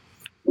 Yeah.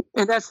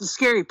 And that's the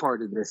scary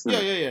part of this.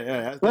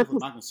 Yeah. That's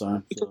my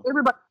concern. So.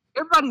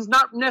 Everybody's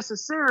not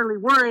necessarily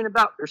worrying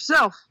about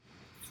themselves.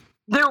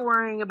 They're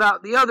worrying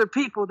about the other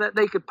people that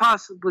they could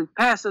possibly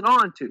pass it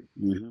on to.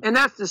 Mm-hmm. And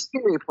that's the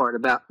scary part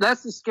about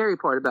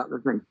the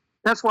thing.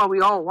 That's why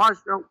we all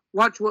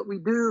watch what we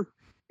do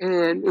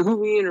and who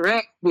we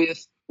interact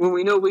with when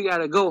we know we got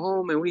to go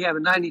home and we have a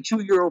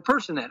 92-year-old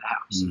person at the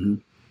house. Mm-hmm.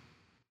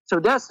 So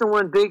that's the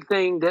one big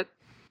thing that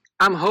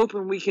I'm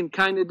hoping we can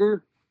kind of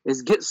do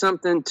is get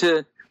something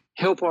to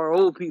help our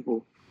old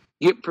people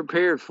get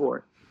prepared for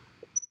it.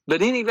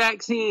 But any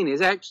vaccine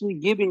is actually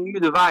giving you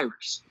the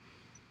virus.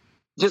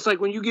 Just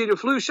like when you get a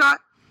flu shot,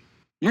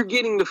 you're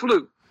getting the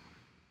flu.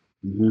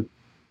 Mm-hmm.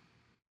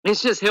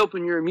 It's just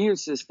helping your immune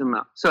system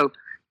out. So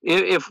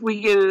if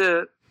we get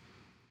a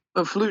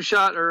flu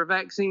shot or a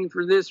vaccine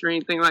for this or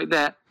anything like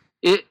that,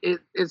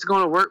 it's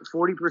going to work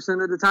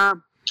 40% of the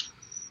time,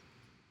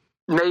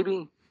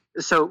 maybe.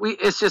 So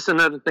it's just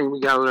another thing we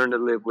got to learn to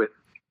live with.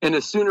 And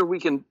the sooner we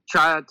can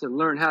try to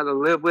learn how to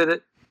live with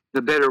it,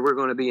 the better we're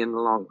going to be in the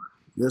long run.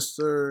 Yes,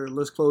 sir.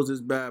 Let's close this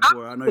bad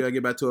boy. I know you got to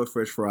get back to a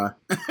fresh fry.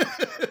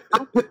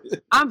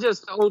 I'm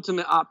just the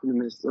ultimate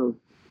optimist. So.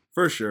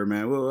 For sure,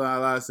 man. Well, like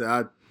I said,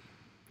 I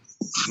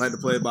like to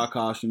play it by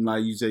caution.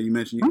 Like you said, you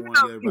mentioned you want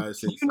to get everybody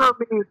sick.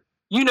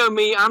 You know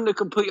me. I'm the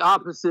complete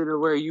opposite of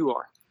where you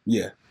are.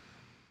 Yeah.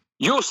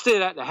 You'll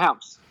sit at the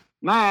house.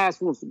 My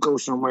ass wants to go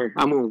somewhere.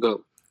 I'm going to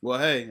go. Well,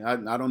 hey, I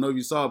don't know if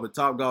you saw, but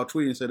Topgolf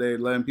tweeted and said they're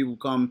letting people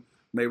come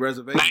make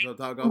reservations so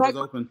Topgolf is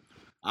open.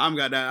 I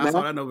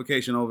saw that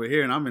notification over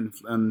here, and I'm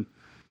in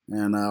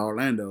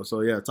Orlando.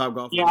 So, yeah,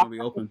 Topgolf is going to be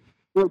open.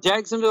 Well,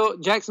 Jacksonville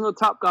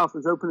Topgolf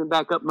is opening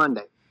back up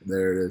Monday.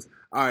 There it is.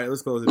 All right,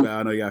 let's close it back.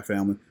 I know you got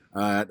family.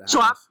 They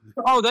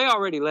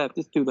already left.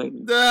 It's too late.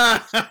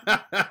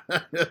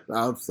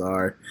 I'm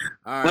sorry.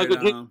 All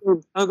right.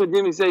 Uncle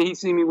Jimmy said he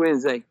see me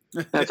Wednesday.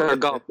 That's our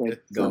golf day.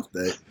 Golf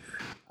day.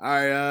 All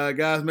right,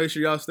 guys, make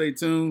sure y'all stay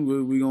tuned.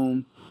 We're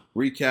going to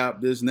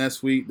recap this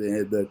next week,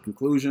 the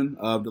conclusion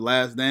of The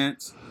Last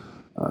Dance.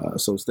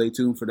 So stay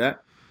tuned for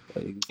that.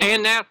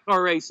 And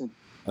NASCAR racing.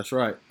 That's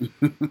right.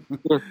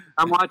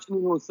 I'm watching it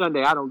on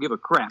Sunday. I don't give a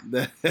crap.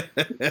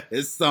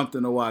 It's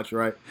something to watch,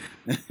 right?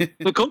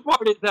 The cool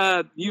part is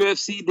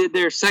UFC did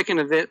their second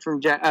event from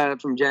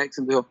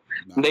Jacksonville.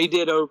 Nice. They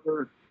did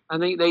I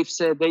think they've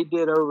said they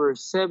did over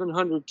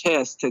 700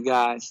 tests to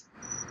guys.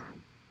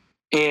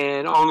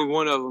 And only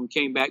one of them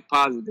came back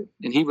positive.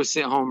 And he was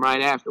sent home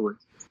right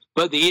afterwards.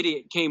 But the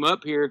idiot came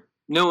up here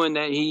knowing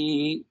that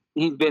he'd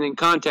been in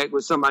contact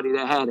with somebody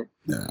that had it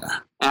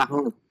at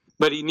home.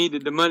 But he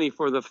needed the money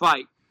for the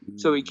fight.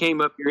 So he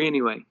came up here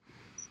anyway.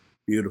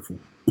 Beautiful.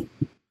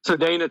 So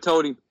Dana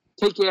told him,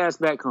 take your ass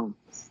back home.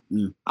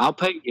 I'll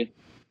pay you.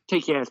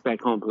 Take your ass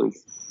back home,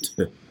 please.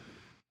 All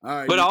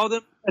right. But all of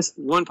them, that's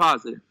one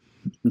positive.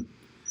 All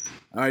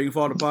right, you can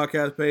follow the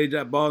podcast page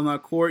at Balls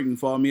Not Court. You can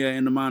follow me at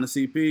In the Mind of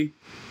CP.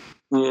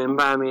 Yeah, and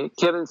by me,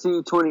 Kevin C.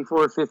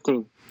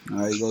 2415. All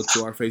right, you go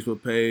to our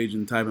Facebook page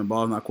and type in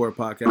Balls Not Court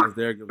podcast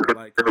there. Give us a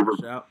like, give us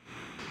a shout.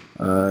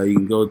 You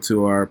can go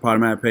to our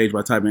Podomatic page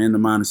by typing in the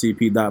mind of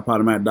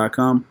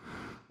CP.podomatic.com.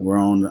 We're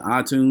on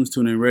iTunes,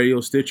 TuneIn Radio,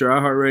 Stitcher,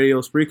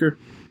 iHeartRadio, Spreaker,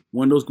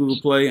 Windows, Google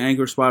Play,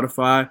 Anchor,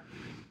 Spotify,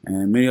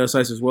 and many other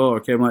sites as well, or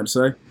Kevin like to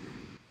say.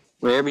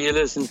 Wherever you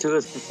listened to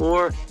us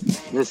before,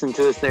 listen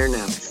to us there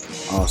now.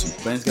 Awesome.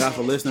 Thanks, guys,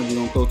 for listening. We're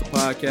going to close the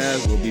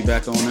podcast. We'll be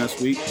back on next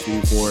week.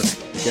 For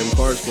Kevin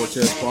Carter,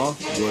 Cortez Paul.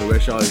 Enjoy the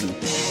rest of y'all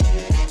evening.